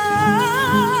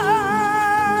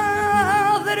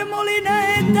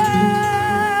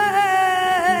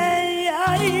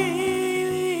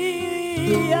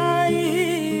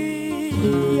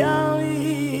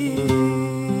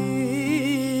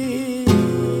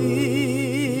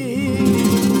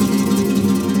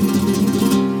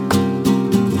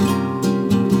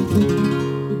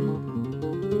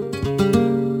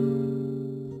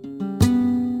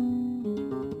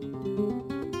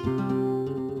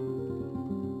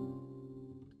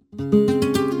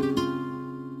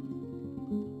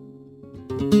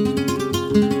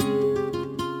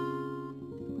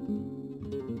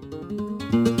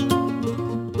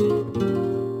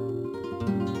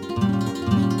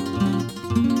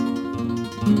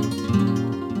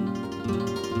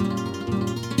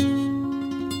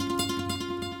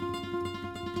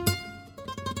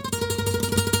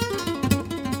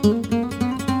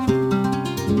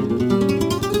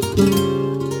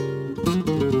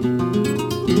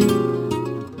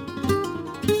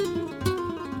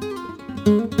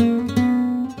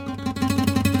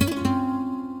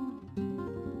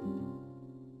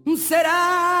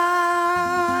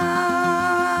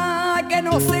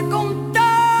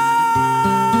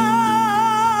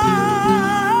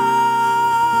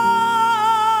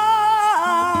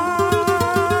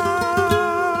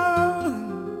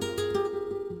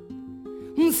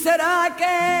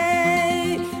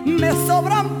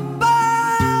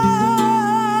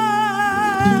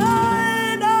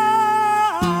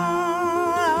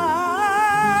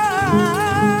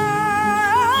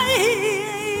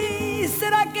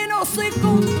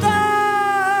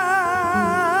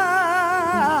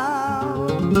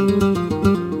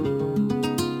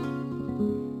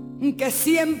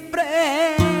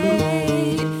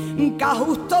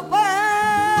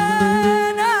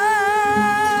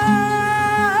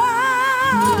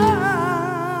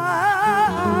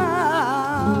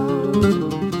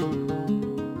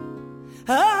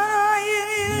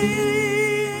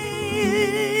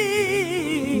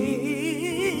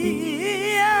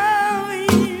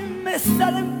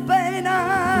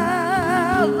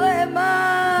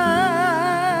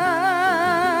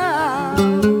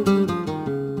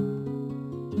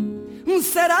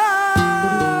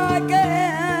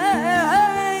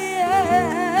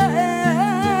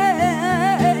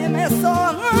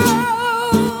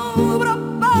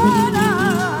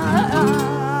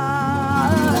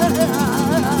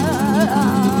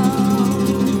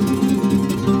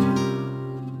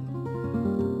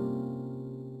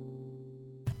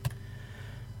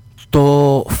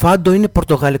Το φάντο είναι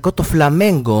πορτογαλικό, το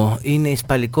φλαμέγκο είναι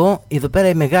ισπανικό. Εδώ πέρα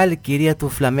η μεγάλη κυρία του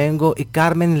φλαμέγκο, η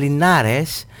Κάρμεν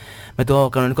Λινάρες, με το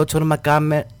κανονικό της όνομα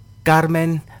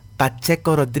Κάρμεν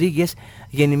Πατσέκο Ροντρίγκες,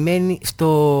 γεννημένη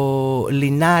στο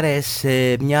Λινάρες,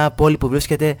 μια πόλη που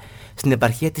βρίσκεται στην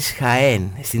επαρχία της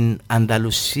Χαέν, στην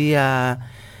Ανταλουσία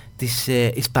της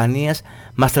Ισπανίας.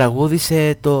 Μας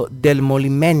τραγούδισε το Del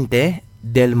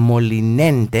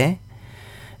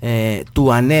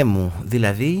του ανέμου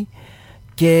δηλαδή.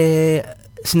 Και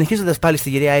συνεχίζοντας πάλι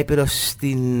στην κυρία Ήπειρο,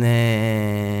 στην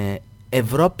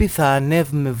Ευρώπη θα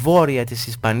ανέβουμε βόρεια της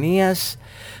Ισπανίας,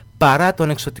 παρά τον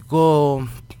εξωτικό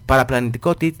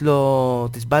παραπλανητικό τίτλο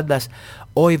της μπάντας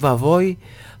Oi Vavoy.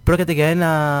 Πρόκειται για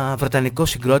ένα βρετανικό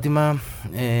συγκρότημα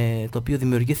το οποίο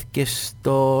δημιουργήθηκε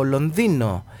στο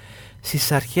Λονδίνο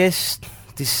στις αρχές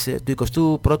του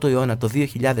 21ου αιώνα, το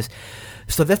 2000.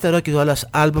 Στο δεύτερο και το άλλο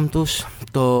άλμπουμ τους,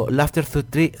 το Laughter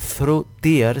Through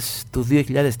Tears του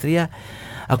 2003,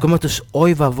 ακόμα τους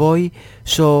Oi Vavoy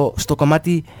στο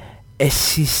κομμάτι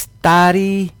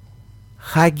Εσιστάρι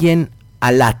Hagen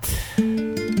Alat,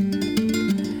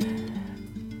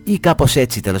 ή κάπως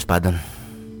έτσι τέλος πάντων.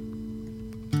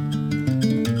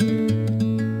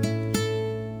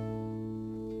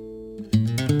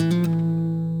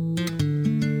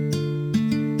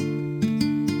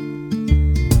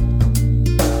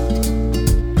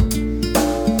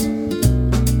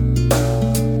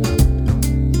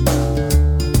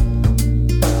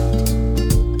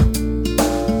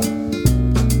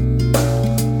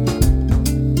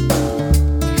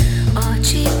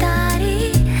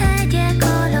 Hegyek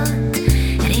alatt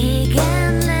régen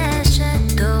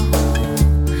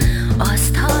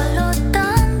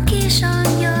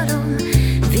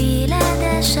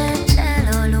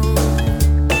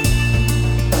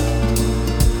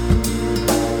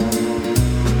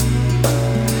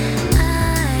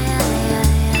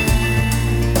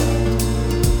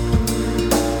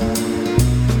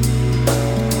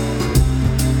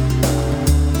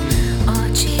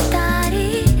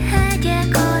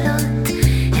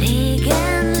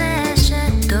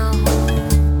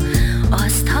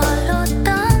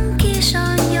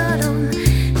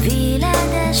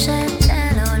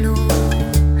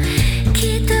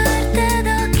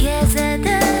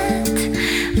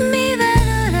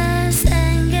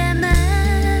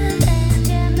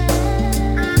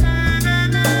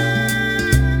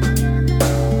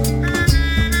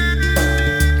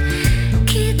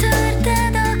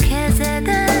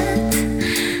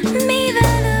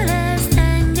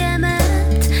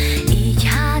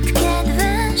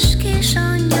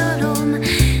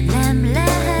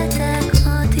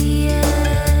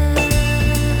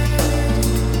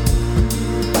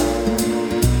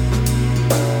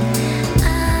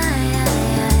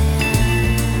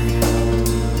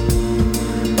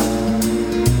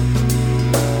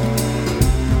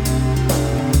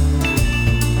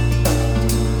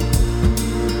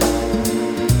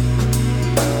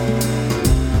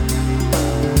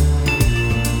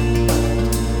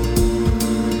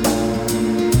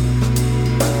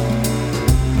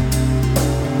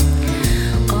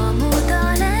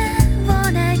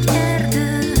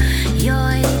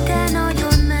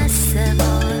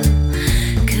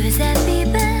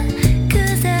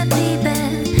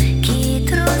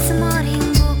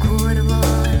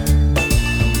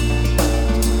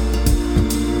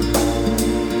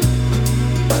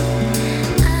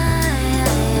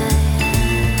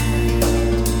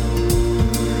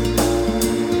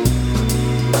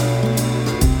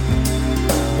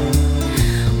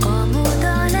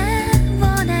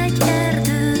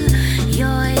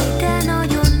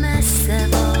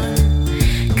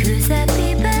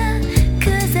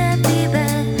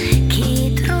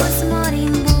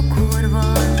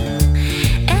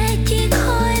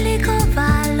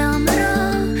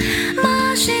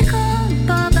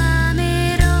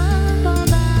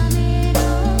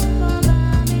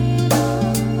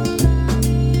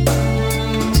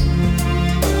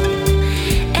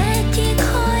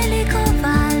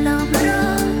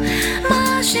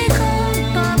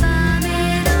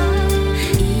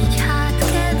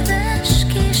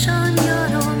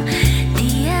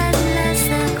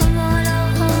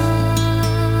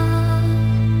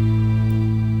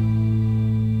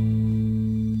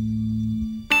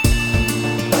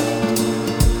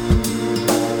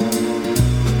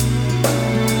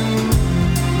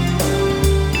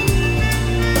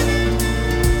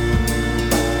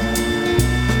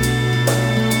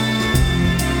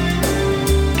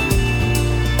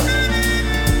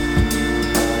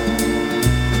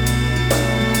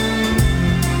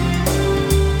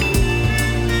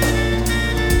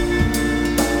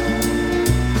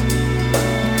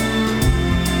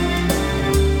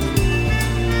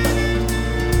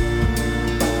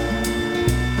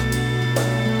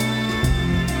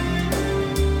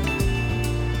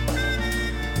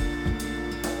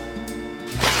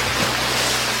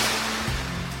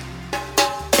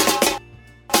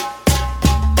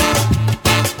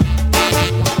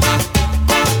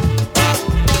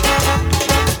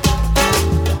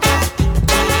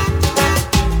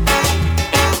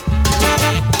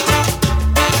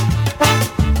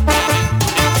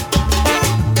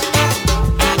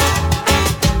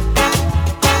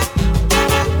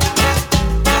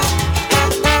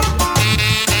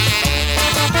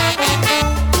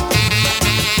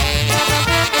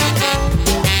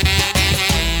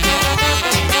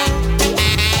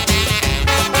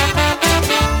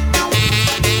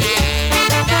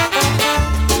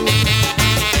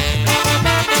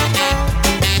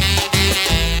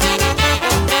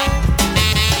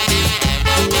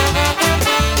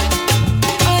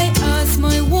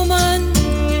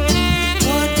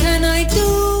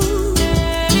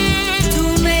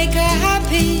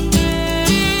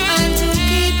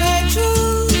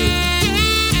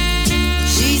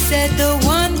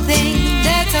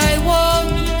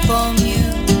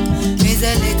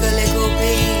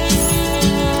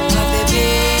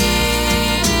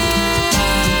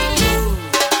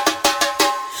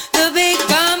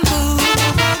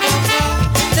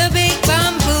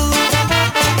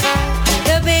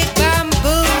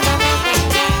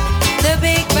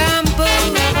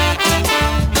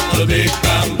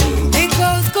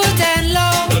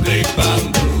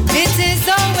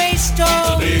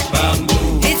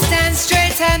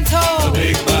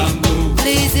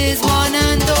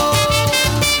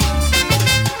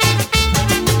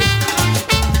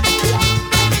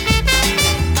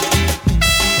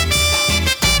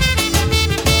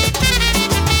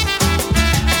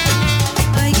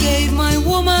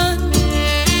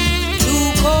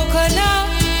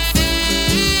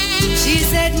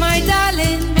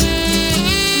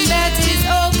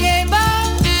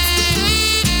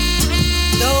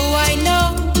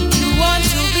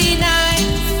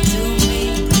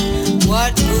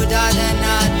What good are the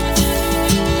nuts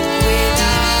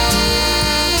without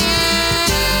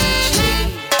tree?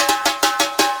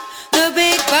 The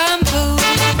big bamboo,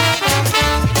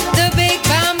 the big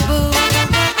bamboo,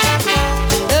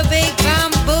 the big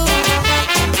bamboo,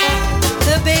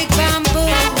 the big bamboo,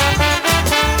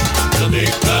 The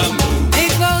big bamboo,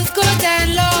 it grows good and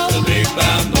low. the big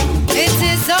bamboo, It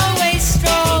is always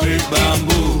strong. the big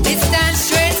bamboo, It stands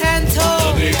straight and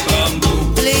tall. the big bamboo.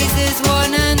 Pleases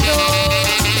one and all.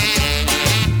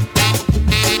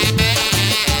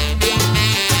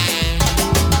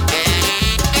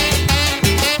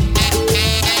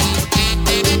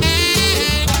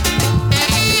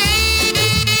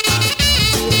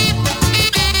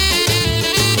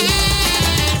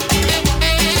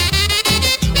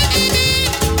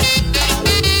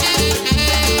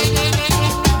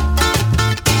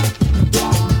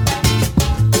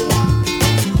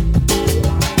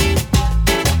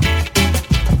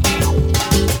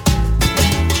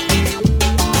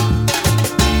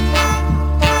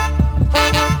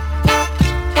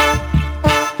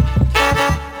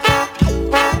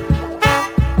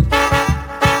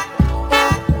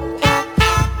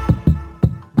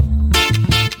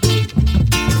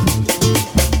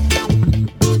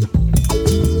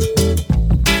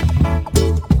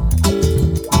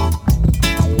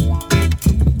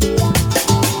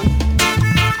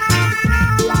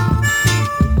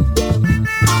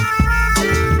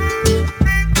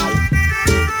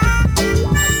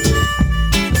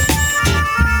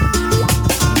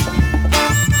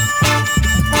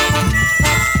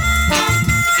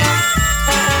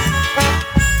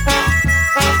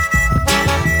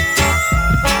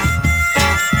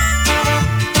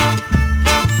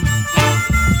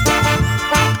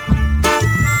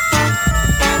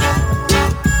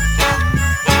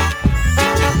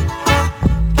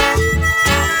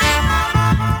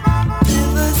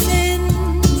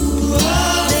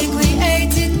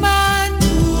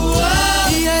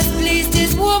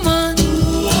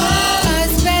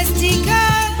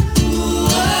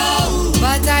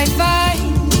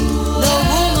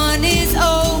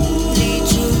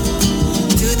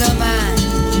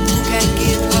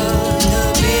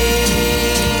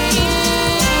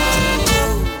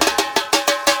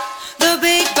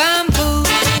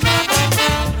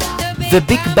 The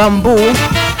Big Bamboo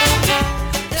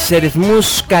σε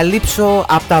ρυθμούς καλύψω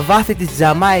από τα βάθη της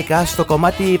Τζαμάικα. Στο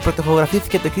κομμάτι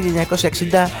πρωτογραφήθηκε το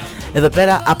 1960 εδώ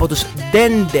πέρα από τους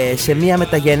Ντέντε σε μια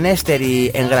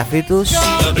μεταγενέστερη εγγραφή τους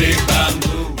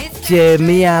και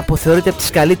μια που θεωρείται από τις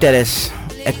καλύτερες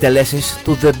εκτελέσεις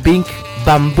του The Big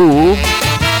Bamboo.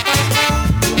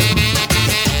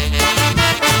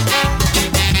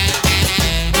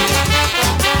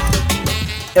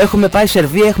 Έχουμε πάει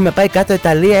Σερβία, έχουμε πάει κάτω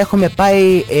Ιταλία, έχουμε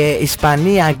πάει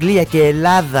Ισπανία, Αγγλία και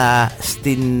Ελλάδα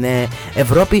στην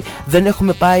Ευρώπη. Δεν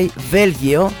έχουμε πάει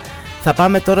Βέλγιο. Θα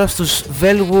πάμε τώρα στους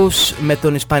Βέλγους με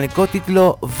τον ισπανικό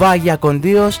τίτλο Βάγια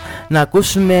Κοντίος να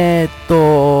ακούσουμε το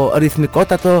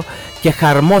ρυθμικότατο και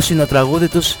χαρμόσυνο τραγούδι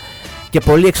τους και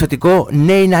πολύ εξωτικό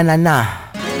Νέι Νανανά.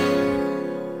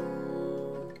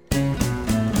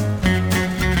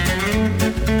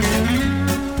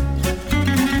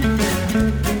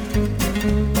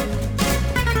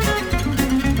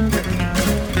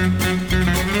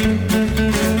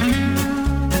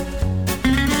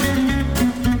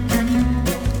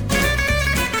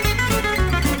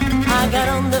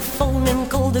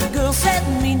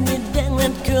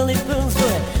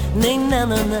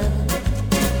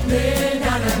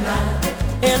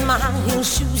 In my high heel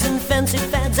shoes and fancy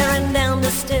fads, I ran down the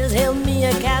stairs, hailed me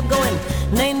a cab going,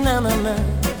 nay na na na,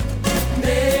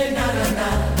 nay na na na,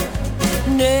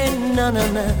 nay na na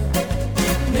na,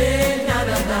 nay na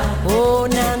na na, oh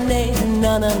na nay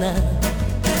na na na,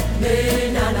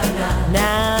 nay na na na, na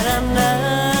na na.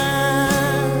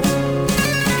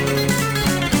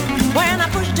 When I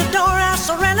pushed the door, I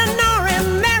saw Eleanor and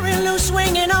Mary Lou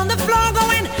swinging on the floor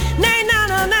going, nay na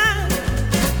na na.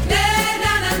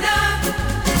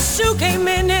 Sue came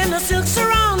in a silk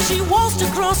sarong. She waltzed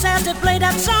across as they played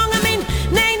that song. I mean,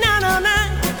 nay na na na,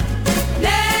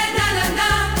 nay na na na,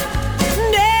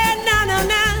 nay na na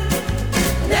na,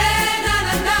 nay na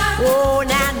na na. Oh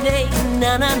na nay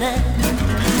na na na,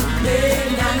 nay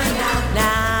na na na, na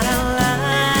na na.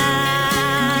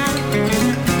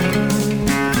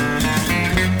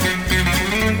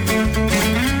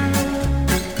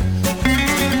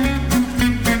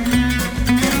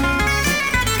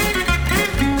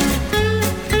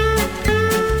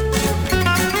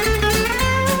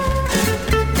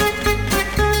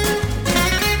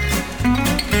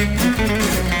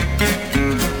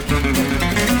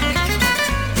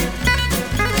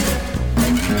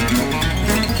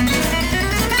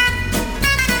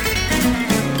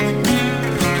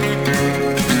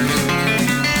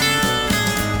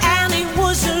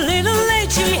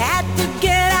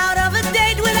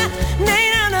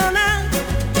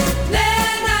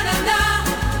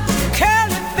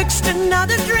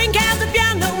 another drink as the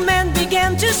piano man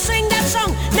began to sing that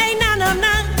song. Nay, na na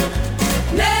na.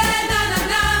 Nay, na na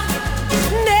na.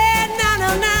 Nay, na na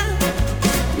na.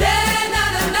 Nay, na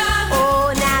na na. Oh,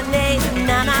 na, nay,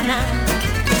 na na na.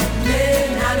 Nay,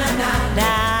 na na na.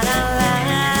 Da, da, da.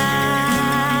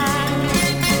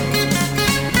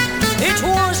 It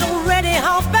was already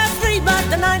 3:30, but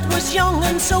the night was young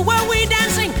and so were we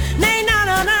dancing. Nay, na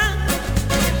na na.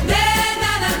 Nay,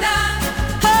 na na na.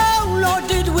 Oh Lord,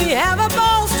 did we have a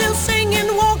ball, still singing,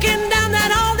 walking down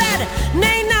that hall that.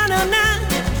 Nay, na na na.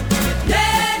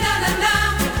 Nay, na na na.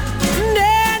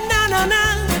 Nay, na na na.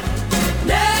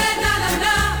 Nay, na na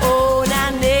na. Oh, na,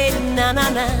 nay, na na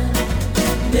na.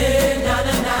 Nay, na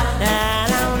na na. Na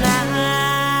na na.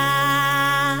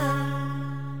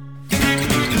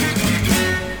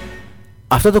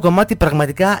 Αυτό το κομμάτι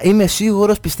πραγματικά είμαι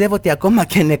σίγουρος, πιστεύω ότι ακόμα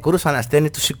και νεκρούς ανασταίνει,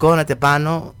 του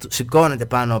σηκώνεται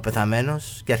πάνω ο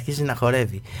πεθαμένος και αρχίζει να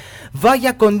χορεύει.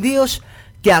 Βάγια κοντίος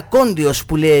και ακόντιος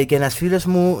που λέει και ένας φίλος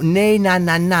μου, ναι να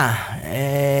να να.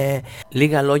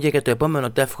 Λίγα λόγια για το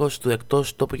επόμενο τεύχος του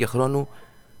εκτός τόπου και χρόνου,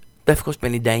 τεύχος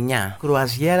 59.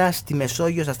 Κρουαζιέρα στη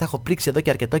Μεσόγειο, σας τα έχω πρίξει εδώ και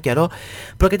αρκετό καιρό.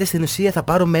 Πρόκειται στην ουσία, θα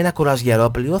πάρουμε ένα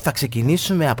κρουαζιερόπλοιο, θα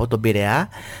ξεκινήσουμε από τον Πειραιά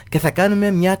και θα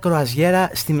κάνουμε μια κρουαζιέρα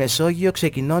στη Μεσόγειο,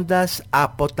 ξεκινώντας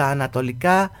από τα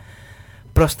ανατολικά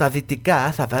προς τα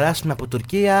δυτικά. Θα περάσουμε από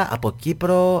Τουρκία, από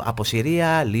Κύπρο, από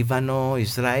Συρία, Λίβανο,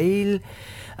 Ισραήλ,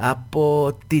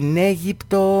 από την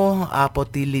Αίγυπτο, από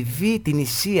τη Λιβύη, την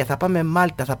Ισία, θα πάμε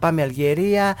Μάλτα, θα πάμε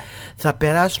Αλγερία, θα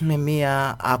περάσουμε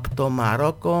μία από το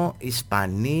Μαρόκο,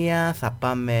 Ισπανία, θα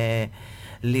πάμε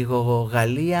λίγο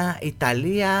Γαλλία,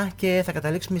 Ιταλία και θα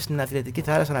καταλήξουμε στην Αδριατική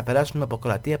θάλασσα, να περάσουμε από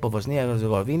Κροατία, από Βοσνία,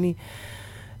 Ερζεγοβίνη,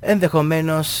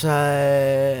 ενδεχομένως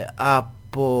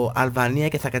από Αλβανία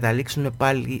και θα καταλήξουμε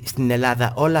πάλι στην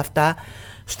Ελλάδα. Όλα αυτά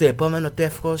στο επόμενο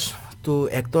τεύχος του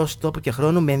εκτός τόπου και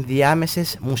χρόνου, με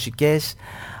ενδιάμεσες μουσικές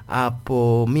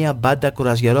από μια μπάντα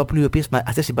κρουαζιερόπλου,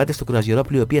 αυτές οι μπάντες του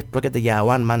κρουαζιερόπλου, οι οποίες πρόκειται για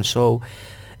one man show,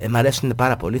 μ' αρέσουν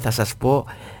πάρα πολύ. Θα σας πω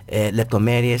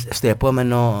λεπτομέρειες στο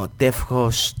επόμενο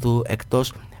τεύχος του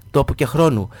εκτός τόπου και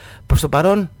χρόνου. Προς το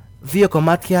παρόν, 2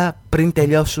 κομμάτια πριν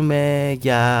τελειώσουμε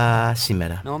για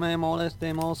σήμερα. No me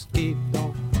moleste mosquito,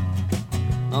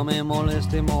 no me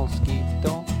moleste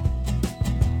mosquito,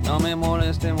 no me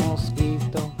moleste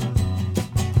mosquito,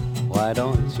 why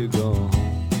don't you go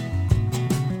home?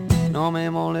 No me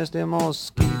moleste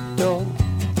mosquito,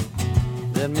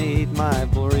 let me eat my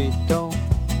burrito.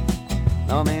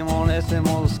 No me moleste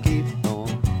mosquito,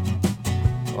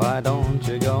 why don't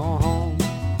you go home?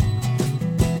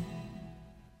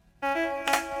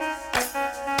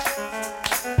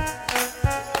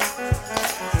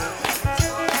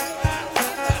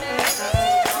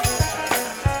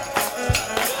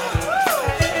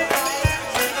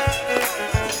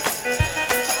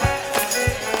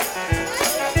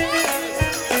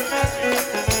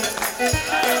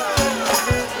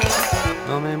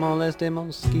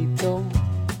 Mosquito,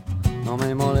 no me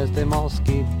moleste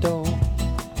mosquito,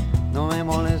 no me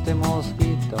moleste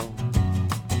mosquito,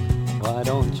 why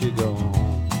don't you go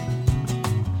home?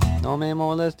 No me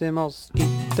moleste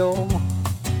mosquito,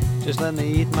 just let me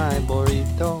eat my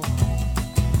burrito.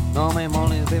 No me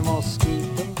moleste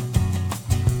mosquito,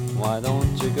 why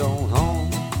don't you go home?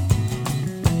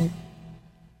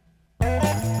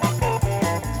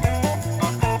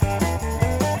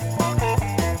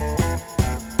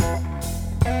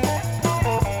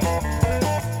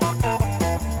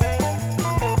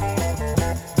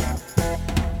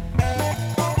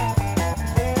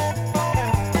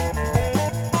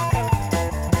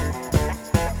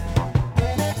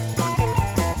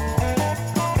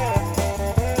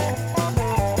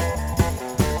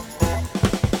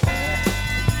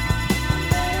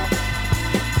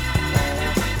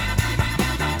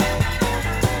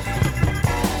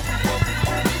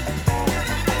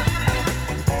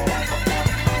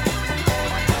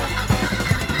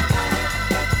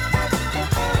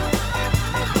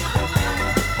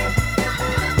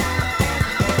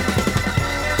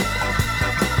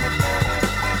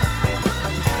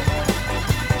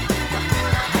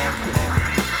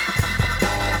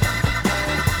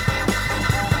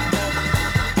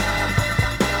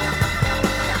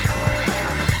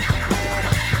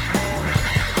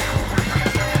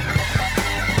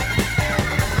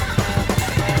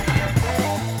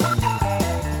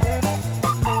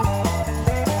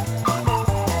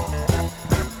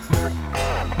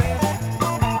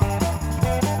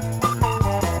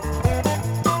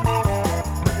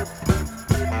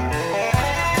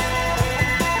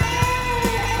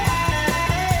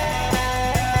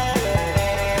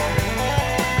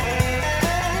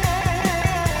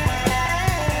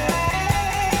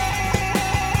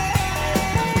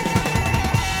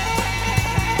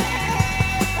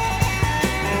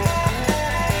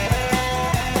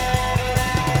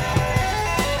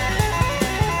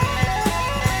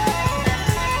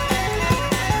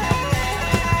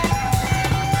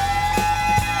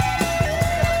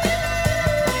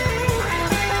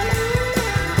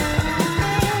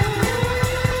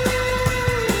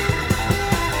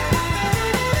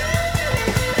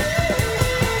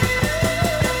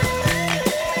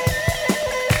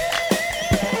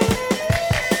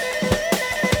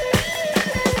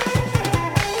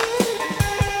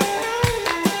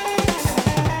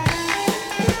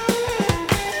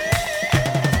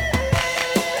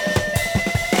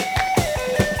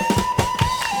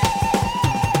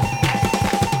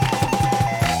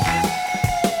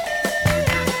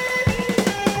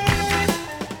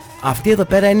 Αυτοί εδώ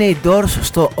πέρα είναι οι Doors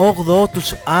στο 8ο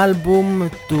τους άλμπουμ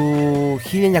του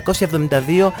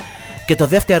 1972 και το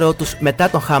δεύτερο τους μετά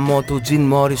τον χαμό του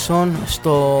Jim Morrison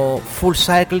στο Full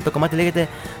Cycle. Το κομμάτι λέγεται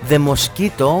The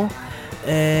Mosquito.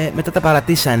 Μετά τα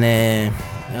παρατήσανε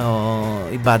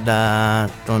η μπάντα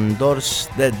των Doors,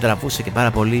 δεν τραβούσε και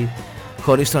πάρα πολύ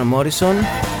χωρίς τον Morrison.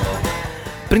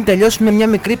 Πριν τελειώσουμε μια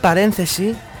μικρή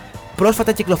παρένθεση,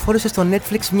 πρόσφατα κυκλοφόρησε στο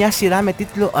Netflix μια σειρά με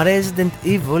τίτλο Resident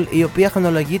Evil, η οποία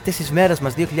χρονολογείται στις μέρες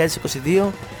μας 2022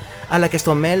 αλλά και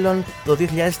στο μέλλον το 2036.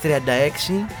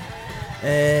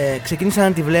 Ξεκίνησα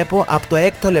να τη βλέπω από το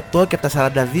 6ο λεπτό και από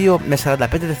τα 42 με 45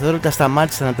 δευτερόλεπτα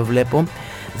σταμάτησα να το βλέπω,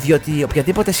 διότι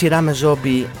οποιαδήποτε σειρά με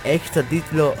ζόμπι έχει τον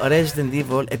τίτλο Resident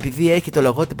Evil, επειδή έχει το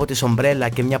λογότυπο της ομπρέλα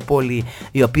και μια πόλη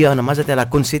η οποία ονομάζεται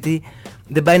Raccoon City,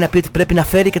 δεν πάει να πει ότι πρέπει να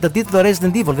φέρει και τον τίτλο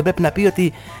Resident Evil, δεν πρέπει να πει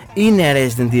ότι είναι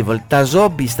Resident Evil. Τα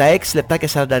ζόμπι στα 6 λεπτά και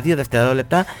 42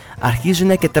 δευτερόλεπτα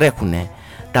αρχίζουν και τρέχουν.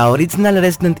 Τα original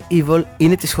Resident Evil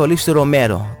είναι της σχολής του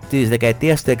Ρομέρο της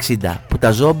δεκαετίας του 60, που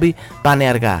τα ζόμπι πάνε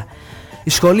αργά. Η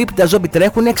σχολή που τα ζόμπι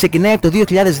τρέχουν ξεκινάει από το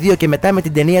 2002 και μετά με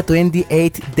την ταινία 28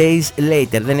 Days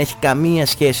Later. Δεν έχει καμία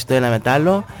σχέση το ένα με το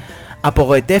άλλο.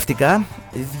 Απογοητεύτηκα,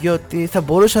 διότι θα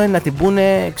μπορούσαν να την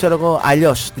πούνε, ξέρω εγώ,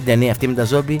 αλλιώς την ταινία αυτή με τα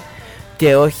ζόμπι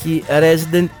και όχι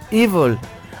Resident Evil.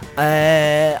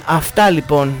 Αυτά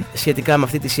λοιπόν σχετικά με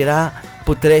αυτή τη σειρά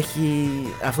που τρέχει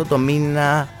αυτό το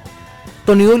μήνα,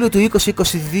 τον Ιούλιο του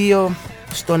 2022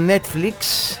 στο Netflix.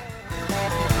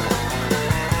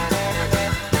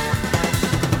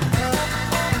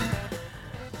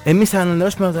 Εμείς θα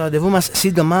ανανεώσουμε το ραντεβού μας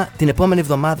σύντομα την επόμενη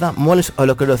εβδομάδα, μόλις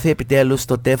ολοκληρωθεί επιτέλους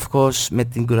το τεύχος με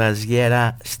την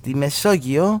κρουαζιέρα στη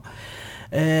Μεσόγειο.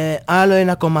 Άλλο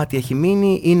ένα κομμάτι έχει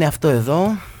μείνει, είναι αυτό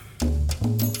εδώ,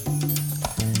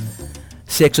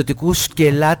 σε εξωτικούς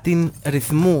και Latin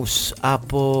ρυθμούς,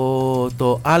 από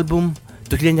το άλμπουμ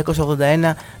του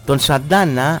 1981 των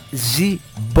Santana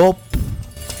Z-Bop,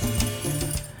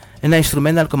 ένα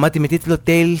instrumental κομμάτι με τίτλο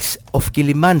Tales of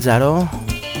Kilimanjaro.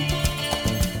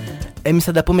 Εμείς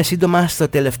θα τα πούμε σύντομα στο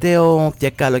τελευταίο και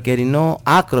καλοκαιρινό,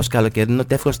 άκρος καλοκαιρινό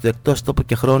τεύχος του εκτός τόπου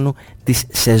και χρόνου της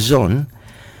σεζόν.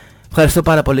 Ευχαριστώ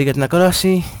πάρα πολύ για την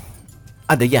ακρόαση.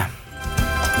 Άντε, γεια.